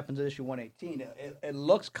know what happens in issue 118. It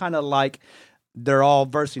looks kind of like they're all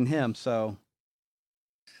versing him. So,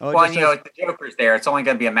 it Well, just and, says- if the Joker's there, it's only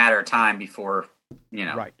going to be a matter of time before,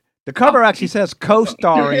 right. The cover actually says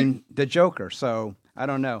co-starring the Joker. So I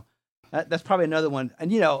don't know. That's probably another one.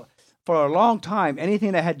 And for a long time,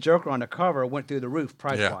 anything that had Joker on the cover went through the roof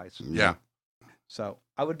price wise. Yeah. So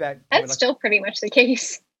I would back. That's still pretty much the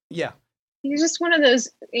case. Yeah. He's just one of those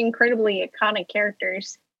incredibly iconic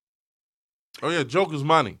characters. Oh, yeah, Joker's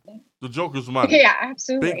money. The Joker's money. Yeah,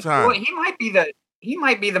 absolutely. Big time. Well, he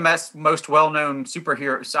might be the most well-known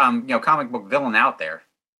superhero, comic book villain out there.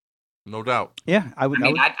 No doubt. Yeah, I would.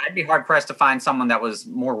 I'd be hard pressed to find someone that was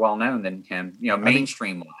more well-known than him,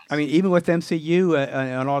 mainstream wise. I mean, even with MCU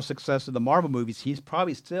and all the success of the Marvel movies, he's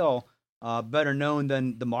probably still better known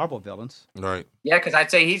than the Marvel villains. Right. Yeah, because I'd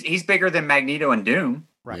say he's bigger than Magneto and Doom,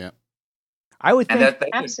 Right. Yeah. I would and think. those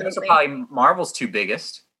are Absolutely. probably Marvel's two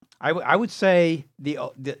biggest. I would say the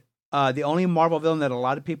only Marvel villain that a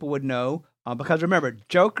lot of people would know, because remember,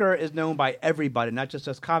 Joker is known by everybody, not just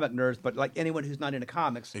us comic nerds, but like anyone who's not into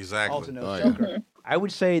comics Exactly. also knows Oh, yeah. Joker. I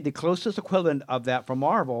would say the closest equivalent of that for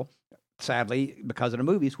Marvel, sadly, because of the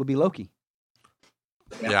movies, would be Loki.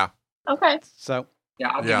 Yeah. Okay. So Yeah,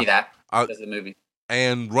 I'll Yeah. give you that. I- As the movie.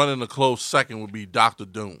 And running a close second would be Doctor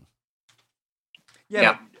Doom.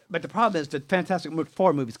 yeah, but the problem is the Fantastic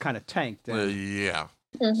Four movies kind of tanked. And, Yeah.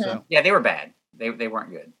 Mhm. so, Yeah, they were bad. They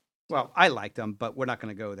weren't good. well, I liked them, but we're not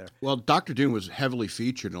going to go there. Well, Doctor Doom was heavily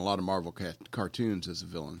featured in a lot of Marvel cartoons as a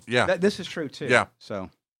villain. Yeah. This is true too. Yeah. So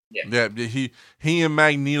Yeah, he and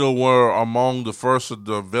Magneto were among the first of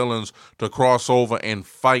the villains to cross over and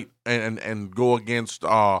fight and go against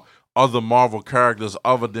other Marvel characters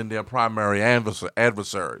other than their primary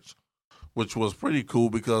adversaries, which was pretty cool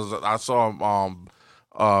because I saw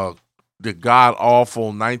the god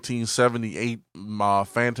awful 1978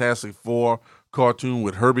 Fantastic Four cartoon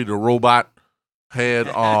with Herbie the Robot. Had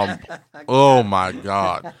oh my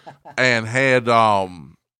God, and had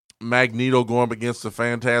Magneto going up against the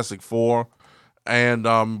Fantastic Four, and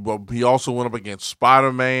but he also went up against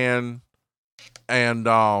Spider-Man, and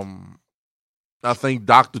I think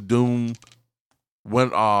Doctor Doom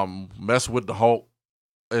went messed with the Hulk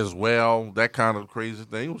as well. That kind of crazy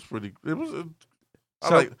thing. It was pretty. It was.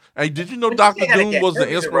 Hey, did you know Doctor Doom was the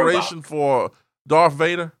inspiration for Darth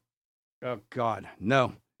Vader? Oh God,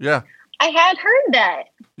 no. Yeah. I had heard that.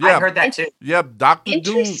 Yeah. I heard that too. Yep, Doctor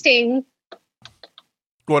Doom. Interesting.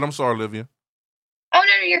 Go ahead. I'm sorry, Olivia. Oh,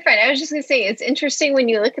 no, you're fine. I was just going to say, it's interesting when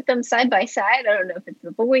you look at them side by side. I don't know if it's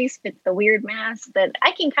the voice, if it's the weird mask, but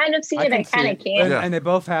I can kind of see it. I kind of can't. And they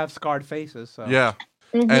both have scarred faces. So. Yeah.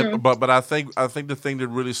 Mm-hmm. And but I think the thing that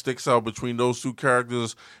really sticks out between those two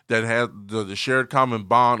characters that had the shared common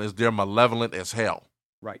bond is they're malevolent as hell.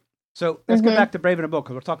 Right. So let's get back to Brave and the Bold,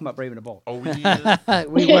 because we're talking about Brave and the Bold. Oh, we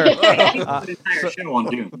We were. An entire show on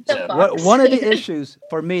Doom. So. One of the issues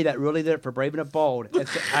for me that really did it for Brave and the Bold,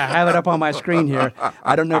 I have it up on my screen here.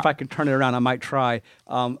 I don't know if I can turn it around. I might try.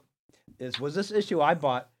 Was this issue I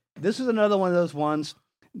bought? This is another one of those ones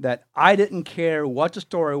that I didn't care what the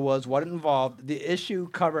story was, what it involved. The issue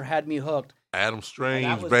cover had me hooked. Adam Strange,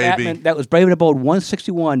 That was baby. Batman, that was Brave and the Bold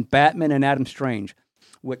 161, Batman and Adam Strange.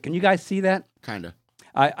 Can you guys see that? Kind of.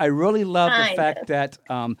 I really love the Kind fact that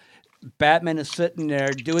Batman is sitting there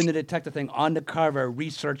doing the detective thing on the cover,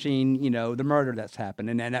 researching, the murder that's happened,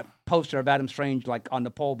 and that poster of Adam Strange like on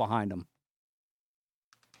the pole behind him.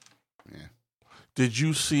 Yeah. Did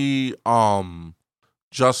you see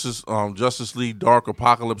Justice League Dark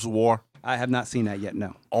Apocalypse War? I have not seen that yet.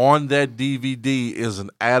 No. On that DVD is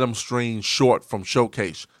an Adam Strange short from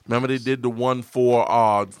Showcase. Remember they did the one for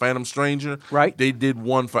Phantom Stranger? Right. They did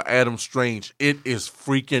one for Adam Strange. It is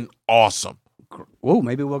freaking awesome. Oh,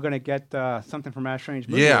 maybe we're gonna get something from Adam Strange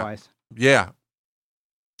movie-wise. Yeah.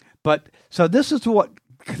 But so this is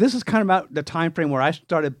kind of about the time frame where I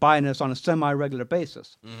started buying this on a semi-regular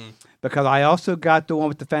basis, because I also got the one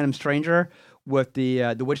with the Phantom Stranger with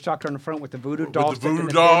the witch doctor on the front with the voodoo doll. With the voodoo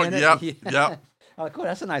sticking doll, pin in yep, it. yep. I'm like, oh,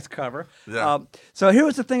 that's a nice cover. Yeah. So here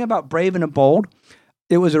was the thing about Brave and the Bold.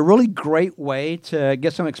 It was a really great way to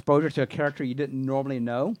get some exposure to a character you didn't normally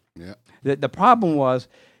know. Yeah. The problem was,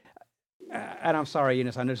 and I'm sorry,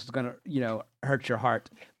 Eunice, I know this is going to, hurt your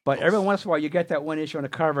heart, but every once in a while you get that one issue on the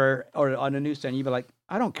cover or on the newsstand, you'd be like,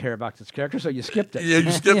 I don't care about this character, so you skipped it. Yeah,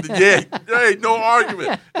 you skipped it. Yeah. Hey, no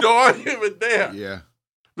argument. No argument there. Yeah.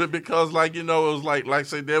 But because, it was like I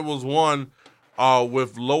say, there was one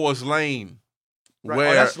with Lois Lane. Right.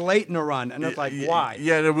 Where, that's late in the run, and it's like, why?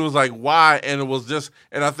 Yeah, and it was like, why? And it was just,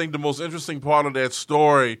 and I think the most interesting part of that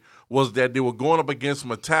story was that they were going up against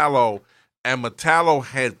Metallo, and Metallo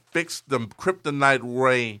had fixed the kryptonite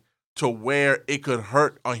ray to where it could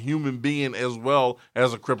hurt a human being as well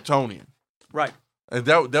as a Kryptonian. Right. And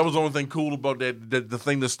that was the only thing cool about that, the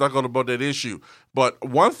thing that stuck out about that issue. But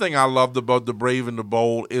one thing I loved about The Brave and the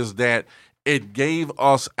Bold is that it gave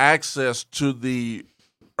us access to the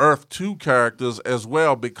Earth 2 characters as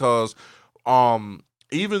well, because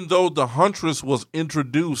even though the Huntress was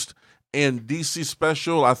introduced in DC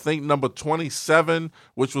Special, I think number 27,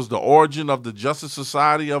 which was the origin of the Justice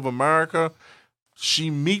Society of America, she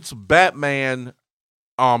meets Batman,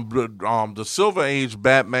 the Silver Age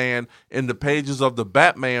Batman, in the pages of the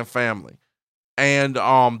Batman family. And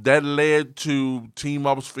that led to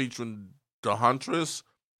team-ups featuring the Huntress,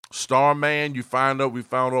 Starman. We found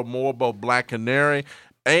out more about Black Canary.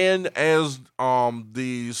 And as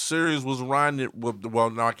the series was winding,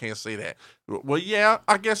 no, I can't say that. Well, yeah,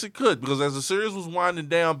 I guess it could, because as the series was winding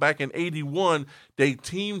down back in '81, they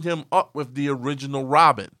teamed him up with the original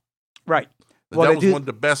Robin. Right. Well, that was one of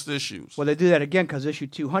the best issues. Well, they do that again because issue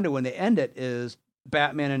 200, when they end it, is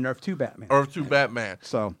Batman and Earth 2 Batman. Earth 2 Batman.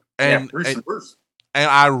 So, and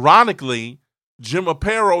ironically, Jim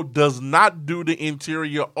Aparo does not do the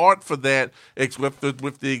interior art for that,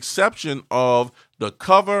 with the exception of the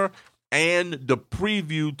cover and the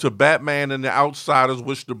preview to Batman and the Outsiders,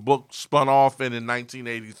 which the book spun off in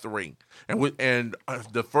 1983. And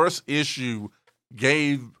the first issue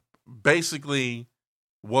gave basically,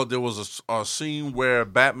 well, there was a scene where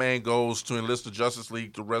Batman goes to enlist the Justice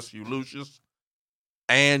League to rescue Lucius,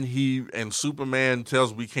 and Superman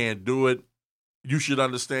tells we can't do it. You should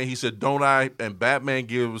understand. He said, don't I? And Batman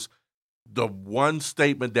gives the one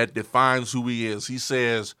statement that defines who he is. He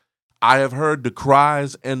says, I have heard the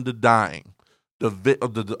cries and the dying. I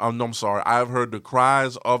have heard the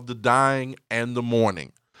cries of the dying and the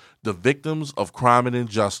mourning, the victims of crime and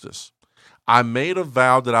injustice. I made a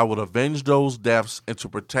vow that I would avenge those deaths and to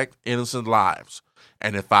protect innocent lives.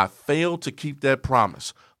 And if I fail to keep that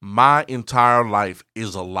promise, my entire life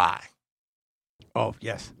is a lie. Oh,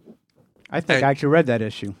 yes. I think I actually read that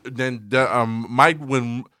issue. Then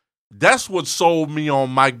that's what sold me on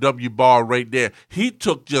Mike W. Barr right there. He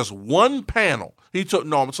took just one panel.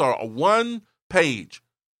 One page,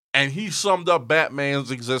 and he summed up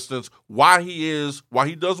Batman's existence, why he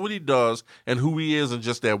does what he does, and who he is in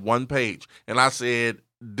just that one page. And I said,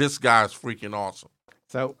 this guy's freaking awesome.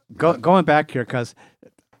 So going back here, because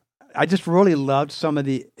I just really loved some of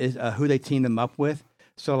the who they teamed them up with.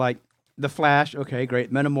 So like the Flash, okay,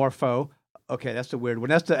 great. Metamorpho, okay, that's the weird one.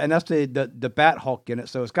 That's the Bat Hulk in it.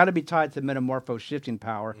 So it's got to be tied to Metamorpho's shifting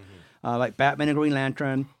power, like Batman and Green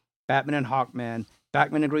Lantern, Batman and Hawkman,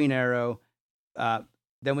 Batman and Green Arrow.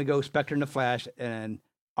 Then we go Spectre and the Flash, and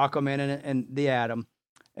Aquaman and the Atom,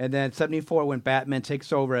 and then 74 when Batman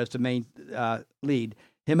takes over as the main lead.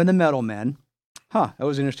 Him and the Metal Men. That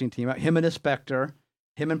was an interesting team. Him and the Spectre.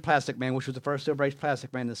 Him and Plastic Man, which was the first Silver Age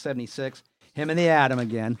Plastic Man in 76. Him and the Atom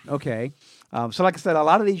again. Okay. So like I said, a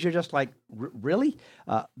lot of these you're just like, really?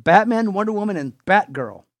 Batman, Wonder Woman, and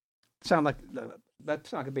Batgirl. Sound like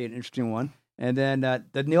that's not going to be an interesting one. And then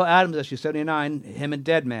the Neil Adams issue, 79, him and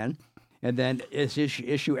Deadman. And then it's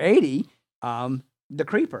issue 80, The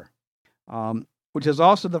Creeper, which is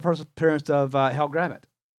also the first appearance of Hal Grammett.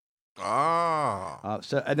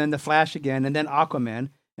 And then the Flash again, and then Aquaman,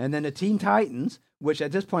 and then the Teen Titans, which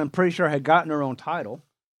at this point I'm pretty sure had gotten their own title,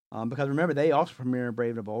 because remember they also premiered in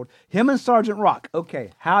Brave and the Bold. Him and Sergeant Rock.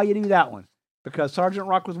 Okay, how you do that one? Because Sergeant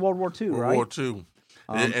Rock was World War II, right? World War II.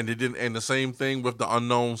 And they didn't, and the same thing with the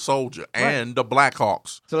Unknown Soldier and the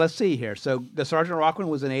Blackhawks. So let's see here. So the Sergeant Rock one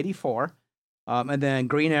was in 84, and then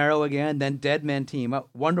Green Arrow again, then Dead Men team up,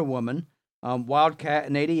 Wonder Woman, Wildcat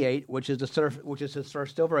in 88, which is his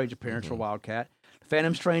first Silver Age appearance for Wildcat,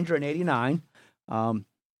 Phantom Stranger in 89,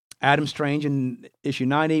 Adam Strange in issue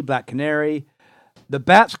 90, Black Canary, the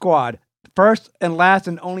Bat Squad. First and last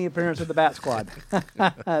and only appearance of the Bat Squad.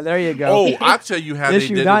 There you go. Oh, I'll tell you how they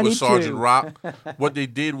did it 92. with Sergeant Rock. What they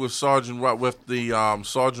did with Sergeant Rock, with the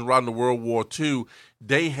Sergeant Rock in the World War II,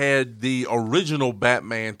 they had the original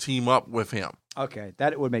Batman team up with him. Okay,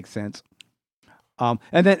 that would make sense. And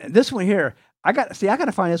then this one here, I got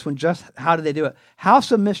to find this one. Just how did they do it?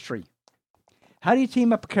 House of Mystery. How do you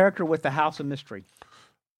team up a character with the House of Mystery?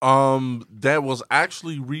 That was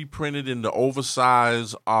actually reprinted in the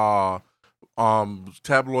oversized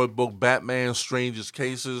tabloid book Batman Strangest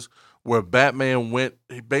Cases, where Batman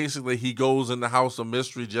he goes in the House of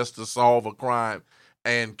Mystery just to solve a crime,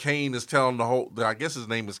 and Kane is telling I guess his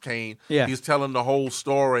name is Kane. Yeah. He's telling the whole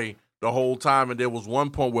story the whole time, and there was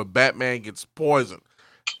one point where Batman gets poisoned,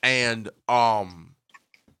 and when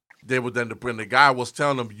the guy was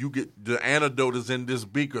telling him, you get the antidote is in this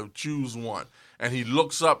beaker, choose one. And he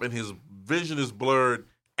looks up and his vision is blurred,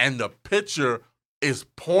 and the picture is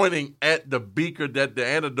pointing at the beaker that the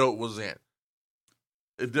antidote was in.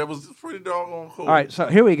 That was pretty doggone cool. All right, so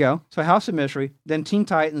here we go. So House of Mystery, then Teen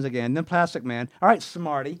Titans again, then Plastic Man. All right,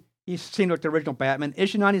 Smarty. He's seen like the original Batman.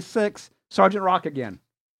 Issue 96, Sergeant Rock again.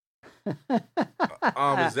 Is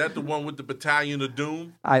that the one with the Battalion of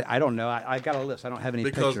Doom? I don't know. I got a list. I don't have any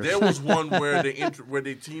because pictures. There was one where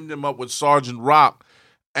they teamed him up with Sergeant Rock,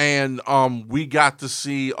 and we got to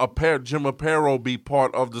see Jim Aparo be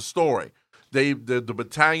part of the story. The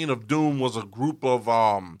Battalion of Doom was a group of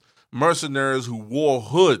mercenaries who wore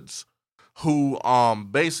hoods, who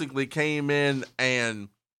basically came in and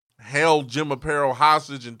held Jim Aparo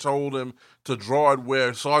hostage and told him to draw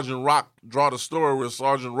the story where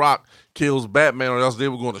Sergeant Rock kills Batman, or else they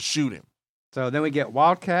were going to shoot him. So then we get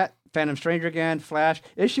Wildcat, Phantom Stranger again, Flash.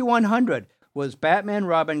 Issue 100 was Batman,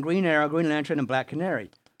 Robin, Green Arrow, Green Lantern, and Black Canary.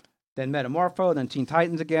 Then Metamorpho, then Teen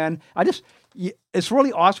Titans again. It's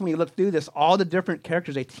really awesome when you look through this, all the different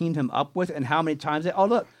characters they teamed him up with and how many times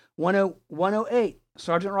look, 108,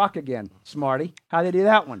 Sergeant Rock again. Smarty. How they do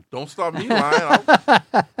that one? Don't stop me, Ryan.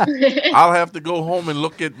 I'll have to go home and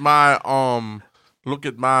look at my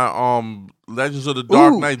Legends of the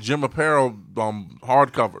Dark Knight Jim Aparo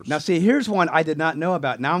hardcovers. Now see, here's one I did not know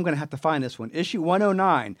about. Now I'm going to have to find this one. Issue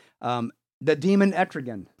 109, the Demon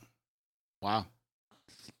Etrigan. Wow.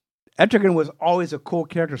 Etrigan was always a cool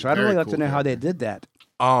character, so I'd really like to know how they did that.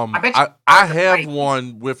 I have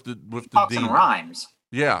one with the demon. Rhymes.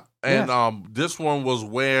 Yeah, and this one was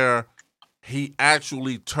where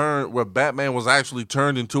where Batman was actually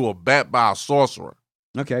turned into a bat by a sorcerer.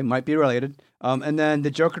 Okay, might be related. And then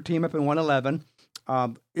the Joker team up in 111.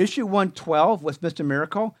 Issue 112 with Mr.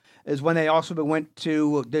 Miracle is when they also went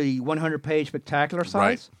to the 100-page spectacular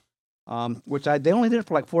size, which they only did it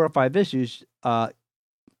for like 4 or 5 issues.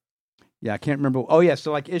 Yeah, I can't remember. Oh, yeah.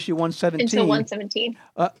 So like issue 117. Until 117.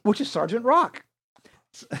 Which is Sergeant Rock.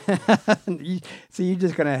 See, you're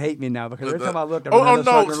just gonna hate me now because every time I look, no.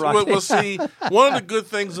 Sergeant Rock. Well, see, one of the good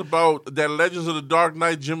things about that Legends of the Dark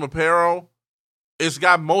Knight Jim Aparo, it's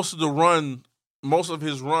got most of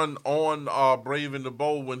his run on Brave and the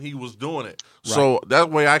Bold when he was doing it. Right. So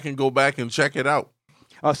that way I can go back and check it out.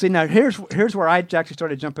 Oh, see, now here's where I actually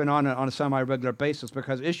started jumping on a semi-regular basis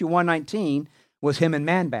because issue 119 was him and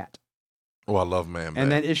Man-Bat. Oh, I love Man-Bat.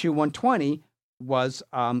 And then issue 120 was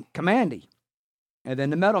Commandy. And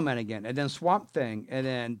then the Metal Men again. And then Swamp Thing. And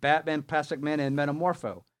then Batman, Plastic Man, and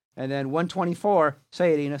Metamorpho. And then 124,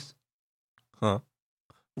 say it, Enos. Huh?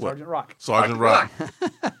 Sergeant Rock. Sergeant Rock.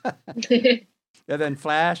 And then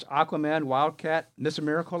Flash, Aquaman, Wildcat, Mr.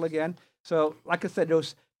 Miracle again. So, like I said, there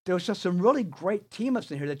was just some really great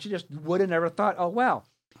team-ups in here that you just would have never thought, oh, wow.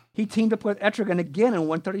 He teamed up with Etrigan again in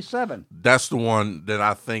 137. That's the one that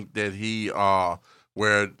I think that he,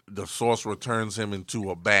 where the Sorcerer turns him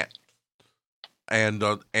into a bat. And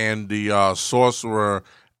the Sorcerer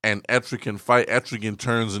and Etrigan fight. Etrigan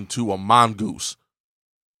turns into a mongoose.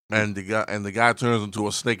 And the guy turns into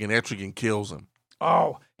a snake and Etrigan kills him.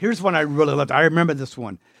 Oh, here's one I really loved. I remember this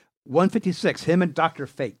one. 156, him and Dr.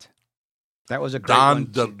 Fate. That was a great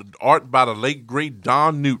one. The art by the late, great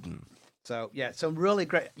Don Newton. So, yeah, some really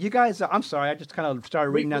great. You guys, I'm sorry, I just kind of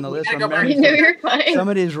started reading down the list. No, you're fine. Some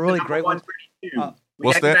of these really great ones. We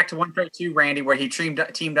got to get back to 132, Randy, where he teamed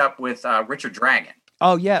up with Richard Dragon.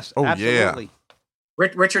 Oh, yes, oh, absolutely. Yeah.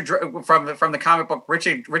 Richard from the comic book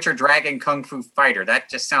Richard Dragon Kung Fu Fighter. That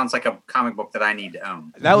just sounds like a comic book that I need to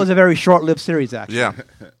own. That was a very short-lived series, actually. Yeah.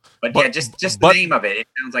 But yeah, just the name of it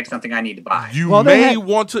sounds like something I need to buy. You may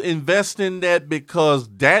want to invest in that because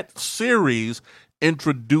that series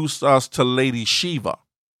introduced us to Lady Shiva.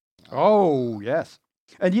 Oh, yes.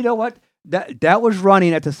 And you know what? That was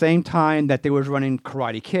running at the same time that they was running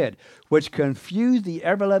Karate Kid, which confused the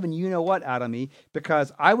ever-loving you-know-what out of me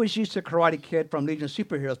because I was used to Karate Kid from Legion of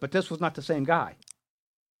Superheroes, but this was not the same guy.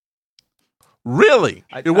 Really?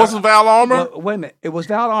 It wasn't Val Armour? Well, wait a minute. It was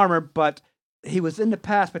Val Armour, but he was in the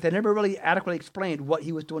past, but they never really adequately explained what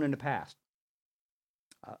he was doing in the past.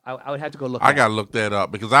 I would have to go look. I gotta look that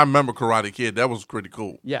up because I remember Karate Kid. That was pretty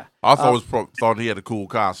cool. Yeah, I always thought he had a cool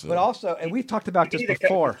costume. But also, and we've talked about this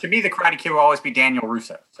before. To me, the Karate Kid will always be Daniel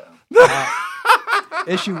Russo. So.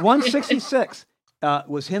 Issue 166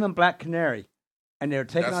 was him and Black Canary, and they were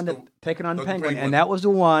taking on the Penguin, and that was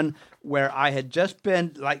the one where I had just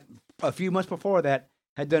been like a few months before that.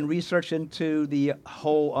 Had done research into the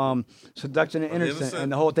whole seduction and innocence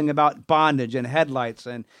and the whole thing about bondage and headlights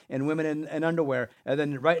and women in underwear. And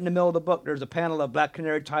then right in the middle of the book, there's a panel of Black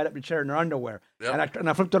Canary tied up in a chair in their underwear. Yep. And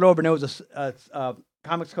I flipped it over, and there was a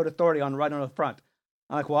Comics Code Authority right on the front.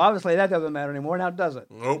 I'm like, well, obviously that doesn't matter anymore now, does it?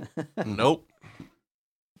 Nope. Nope.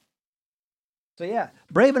 So, yeah,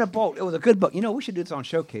 Brave and the Bold. It was a good book. You know, we should do this on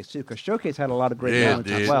Showcase, too, because Showcase had a lot of great moments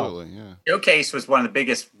as well. Yeah. Showcase was one of the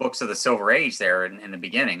biggest books of the Silver Age there in the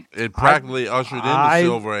beginning. It practically ushered in the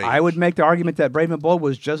Silver Age. I would make the argument that Brave and the Bold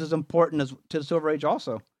was just as important to the Silver Age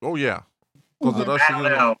also. Oh, yeah. Because it ushered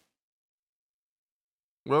in.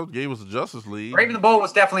 Well, it gave us the Justice League. Brave and the Bold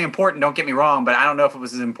was definitely important, don't get me wrong, but I don't know if it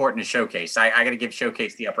was as important as Showcase. I got to give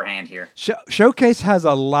Showcase the upper hand here. Showcase has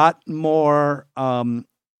a lot more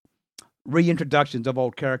reintroductions of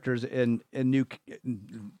old characters in new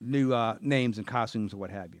names and costumes and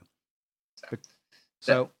what have you.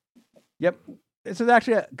 So yep, this is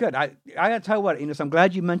actually good. I gotta tell you what, Enos, I'm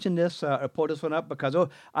glad you mentioned this or pulled this one up because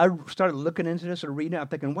I started looking into this and reading it. I'm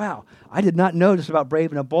thinking, wow, I did not know this about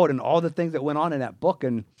Brave and the Bold and all the things that went on in that book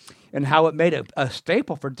and how it made a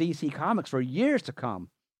staple for DC Comics for years to come.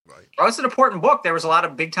 Right. Well, it's an important book. There was a lot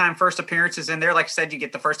of big-time first appearances in there. Like I said, you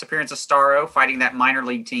get the first appearance of Starro fighting that minor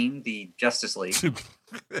league team, the Justice League.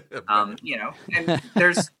 And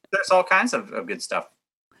there's all kinds of good stuff.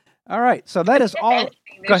 All right, so that is all.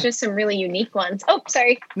 There's just some really unique ones. Oh,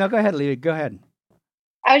 sorry. No, go ahead, Lee. Go ahead.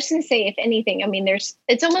 I was just going to say, if anything, I mean,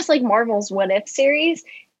 it's almost like Marvel's What If series,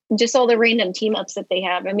 just all the random team-ups that they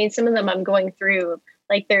have. I mean, some of them I'm going through.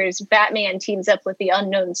 Like there's Batman teams up with the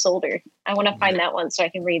Unknown Soldier. I want to find that one so I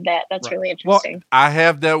can read that. That's really interesting. Well, I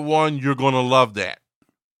have that one. You're going to love that.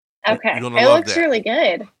 Okay. It looks really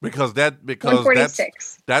good. Because that's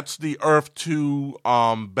the Earth 2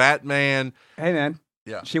 Batman. Hey, man.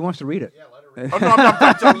 Yeah. She wants to read it. Yeah, let her read it. Oh, no, I'm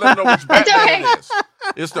not telling her which Batman it is.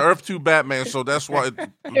 It's the Earth 2 Batman, so that's why.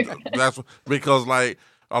 That's because, like,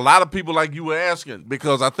 a lot of people, like you were asking,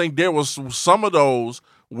 because I think there was some of those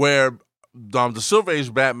where the Silver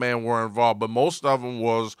Age Batman were involved, but most of them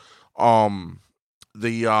was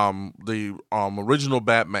the original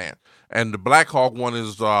Batman, and the Black Hawk one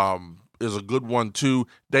is is a good one too.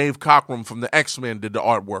 Dave Cockrum from the X-Men did the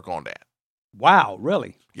artwork on that. Wow,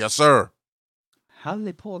 really? Yes, sir. How did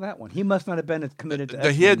they pull that one? He must not have been committed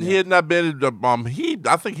to He X-Men yet. had not been.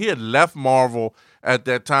 I think he had left Marvel at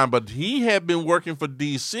that time, but he had been working for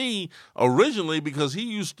DC originally because he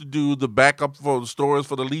used to do the backup for stories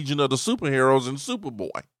for the Legion of the Superheroes and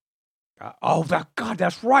Superboy. God,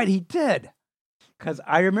 that's right, he did. Because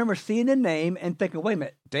I remember seeing the name and thinking, wait a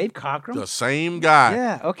minute, Dave Cockrum? The same guy.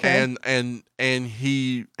 Yeah, okay. And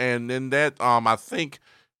then that I think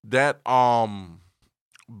that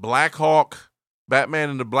Black Hawk. Batman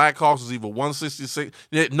and the Black Hawks is either 166.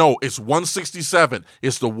 No, it's 167.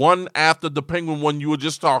 It's the one after the Penguin one you were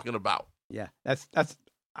just talking about. Yeah,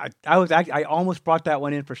 I almost brought that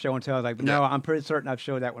one in for show and tell. I was like, no, I'm pretty certain I've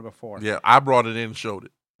showed that one before. Yeah, I brought it in and showed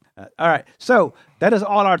it. All right, so that is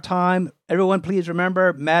all our time. Everyone, please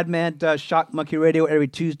remember, Madman does Shock Monkey Radio every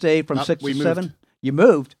Tuesday from 6 to 7. You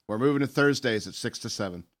moved. We're moving to Thursdays at 6 to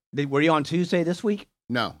 7. Were you on Tuesday this week?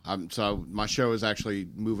 No, so my show is actually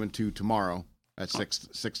moving to tomorrow at 6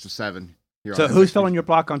 to 7. So who's filling your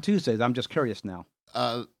block on Tuesdays? I'm just curious now.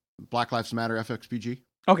 Black Lives Matter FXBG.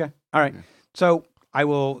 Okay, all right. Yeah.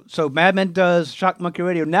 So Madman does Shock Monkey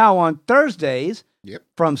Radio now on Thursdays. Yep.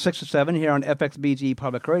 From 6 to 7 here on FXBG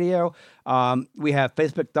Public Radio. We have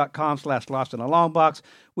Facebook.com/Lost in a Long Box.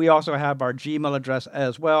 We also have our Gmail address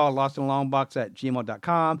as well,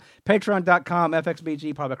 lostinalongbox@gmail.com. Patreon.com,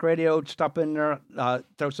 FXBG Public Radio. Stop in there,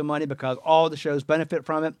 throw some money because all the shows benefit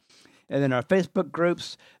from it. And then our Facebook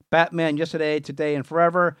groups, Batman Yesterday, Today, and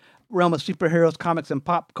Forever. Realm of Superheroes, Comics, and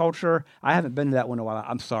Pop Culture. I haven't been to that one in a while.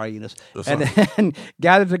 I'm sorry, Eunice. And then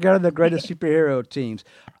Gather Together the Greatest Superhero Teams.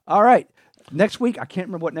 All right. Next week, I can't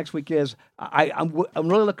remember what next week is. I'm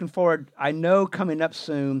really looking forward. I know coming up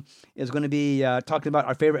soon is going to be talking about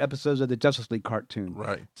our favorite episodes of the Justice League cartoon.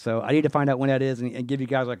 Right. So I need to find out when that is and give you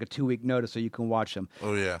guys like a 2-week notice so you can watch them.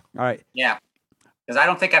 Oh, yeah. All right. Yeah. Because I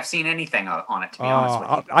don't think I've seen anything on it, to be honest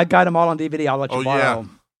with you. I got them all on DVD. I'll let you borrow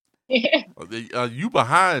them. Yeah. You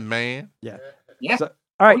behind, man. Yeah. Yeah. So,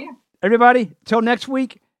 all right, yeah. Everybody, till next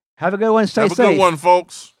week, have a good one. Stay safe. Have a good one,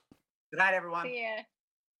 folks. Good night, everyone. Yeah.